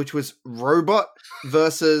next one, which was Robot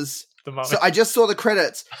versus. So I just saw the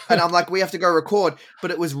credits, and I'm like, we have to go record,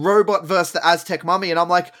 but it was Robot versus the Aztec Mummy, and I'm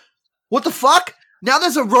like, what the fuck? Now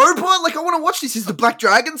there's a robot? Like, I want to watch this. Is the Black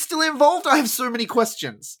Dragon still involved? I have so many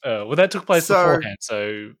questions. Well, that took place beforehand,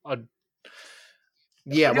 so... I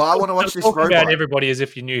want to watch this robot. About everybody as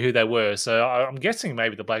if you knew who they were, so I'm guessing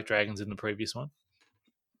maybe the Black Dragon's in the previous one.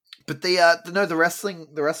 But the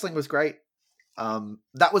wrestling was great.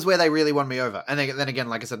 That was where they really won me over. And then again,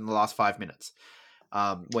 like I said, in the last 5 minutes,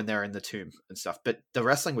 when they're in the tomb and stuff. But the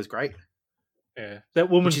wrestling was great. Yeah, that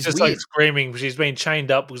woman's just weird. like screaming. She's been chained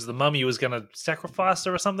up because the mummy was going to sacrifice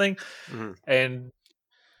her or something, and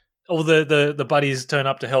all the buddies turn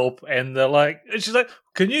up to help, and they're like, and she's like,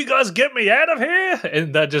 "Can you guys get me out of here?"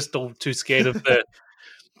 And they're just all too scared of the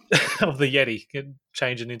of the Yeti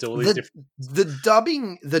changing into all these different.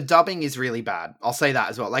 The dubbing is really bad. I'll say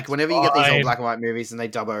that as well. Like whenever you get these old black and white movies and they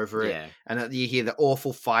dub over it, and you hear the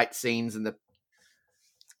awful fight scenes and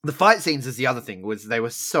the fight scenes is the other thing, was they were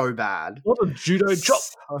so bad. What a judo chop.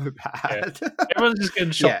 So bad. Yeah. Everyone's just getting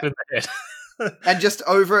shot in the head. And just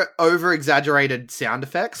over exaggerated sound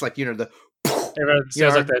effects, like, the everyone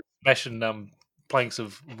sounds like they're smashing planks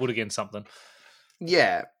of wood against something.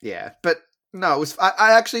 Yeah. But no, it was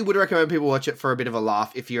I actually would recommend people watch it for a bit of a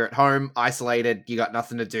laugh. If you're at home, isolated, you got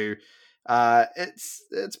nothing to do.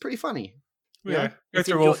 It's pretty funny. Yeah. Go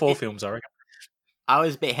through all 4 films, I reckon. I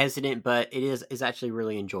was a bit hesitant, but it is actually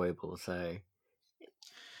really enjoyable. So,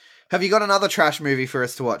 have you got another trash movie for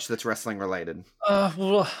us to watch that's wrestling related?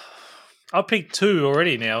 Well, I'll pick 2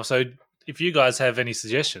 already now. So, if you guys have any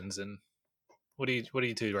suggestions, then what do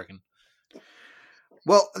you two reckon?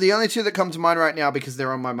 Well, the only two that come to mind right now because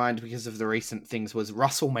they're on my mind because of the recent things was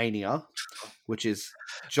WrestleMania, which is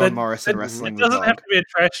John Morrison wrestling. It the doesn't dog, have to be a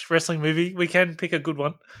trash wrestling movie. We can pick a good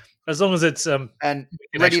one, as long as it's and we can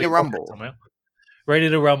Ready actually to watch it Rumble. somehow. Ready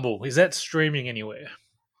to Rumble. Is that streaming anywhere?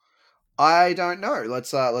 I don't know.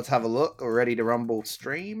 Let's have a look. Ready to Rumble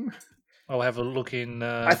stream. I'll have a look in.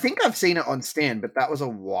 I think I've seen it on Stan, but that was a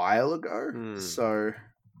while ago. So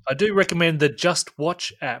I do recommend the Just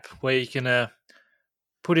Watch app, where you can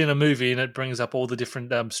put in a movie and it brings up all the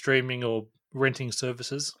different streaming or renting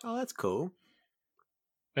services, Oh, that's cool.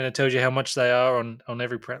 and it tells you how much they are on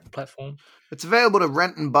every platform. it's available to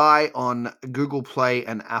rent and buy on Google Play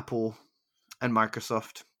and Apple and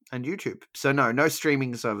Microsoft and YouTube. So no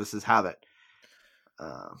streaming services have it,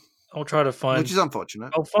 I'll try to find. which is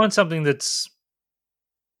unfortunate. I'll find something that's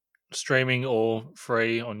streaming or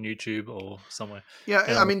free on YouTube or somewhere. Yeah,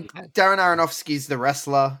 I mean, Darren Aronofsky's The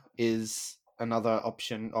Wrestler is another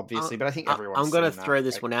option, obviously, but I think everyone's I'm going to seen that, throw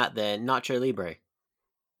this right? one out there. Nacho Libre.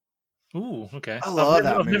 Ooh, okay. I love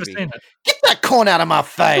that I've never movie. seen it. Get that corn out of my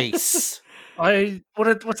face!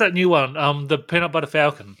 What's that new one? The Peanut Butter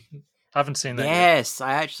Falcon. I haven't seen that yet. Yes,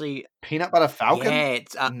 I actually. Peanut Butter Falcon? Yeah,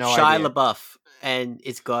 it's No Shia idea. LaBeouf, and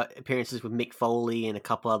it's got appearances with Mick Foley and a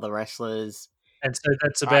couple other wrestlers. And so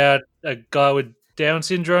that's about a guy with Down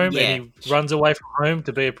syndrome, Yeah. and he runs away from home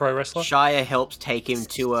to be a pro wrestler. Shia helps take him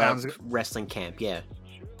to a Sounds good. wrestling camp. Yeah.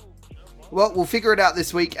 Well, we'll figure it out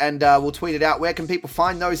this week and we'll tweet it out. Where can people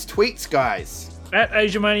find those tweets, guys? At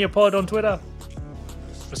Asiamania Pod on Twitter.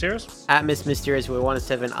 For serious? At Miss Mysterious, we're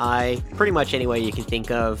 107i. Pretty much anywhere you can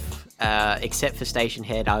think of, except for Station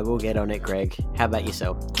Head. I will get on it, Greg. How about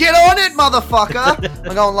yourself? Get on it, motherfucker!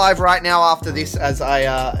 I'm going live right now after this as I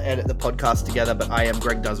edit the podcast together, but I am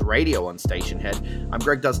Greg Does Radio on Station Head. I'm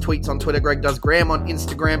Greg Does Tweets on Twitter, Greg Does Graham on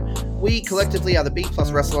Instagram. We collectively are the B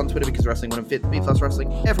Plus Wrestler on Twitter because wrestling wouldn't fit the B Plus Wrestling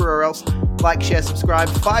everywhere else. Like, share, subscribe,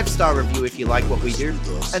 5-star review if you like what we do,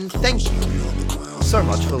 and thank you so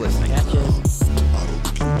much for listening. Catches.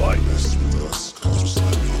 Mess with us, 'cause we're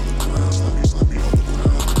sliding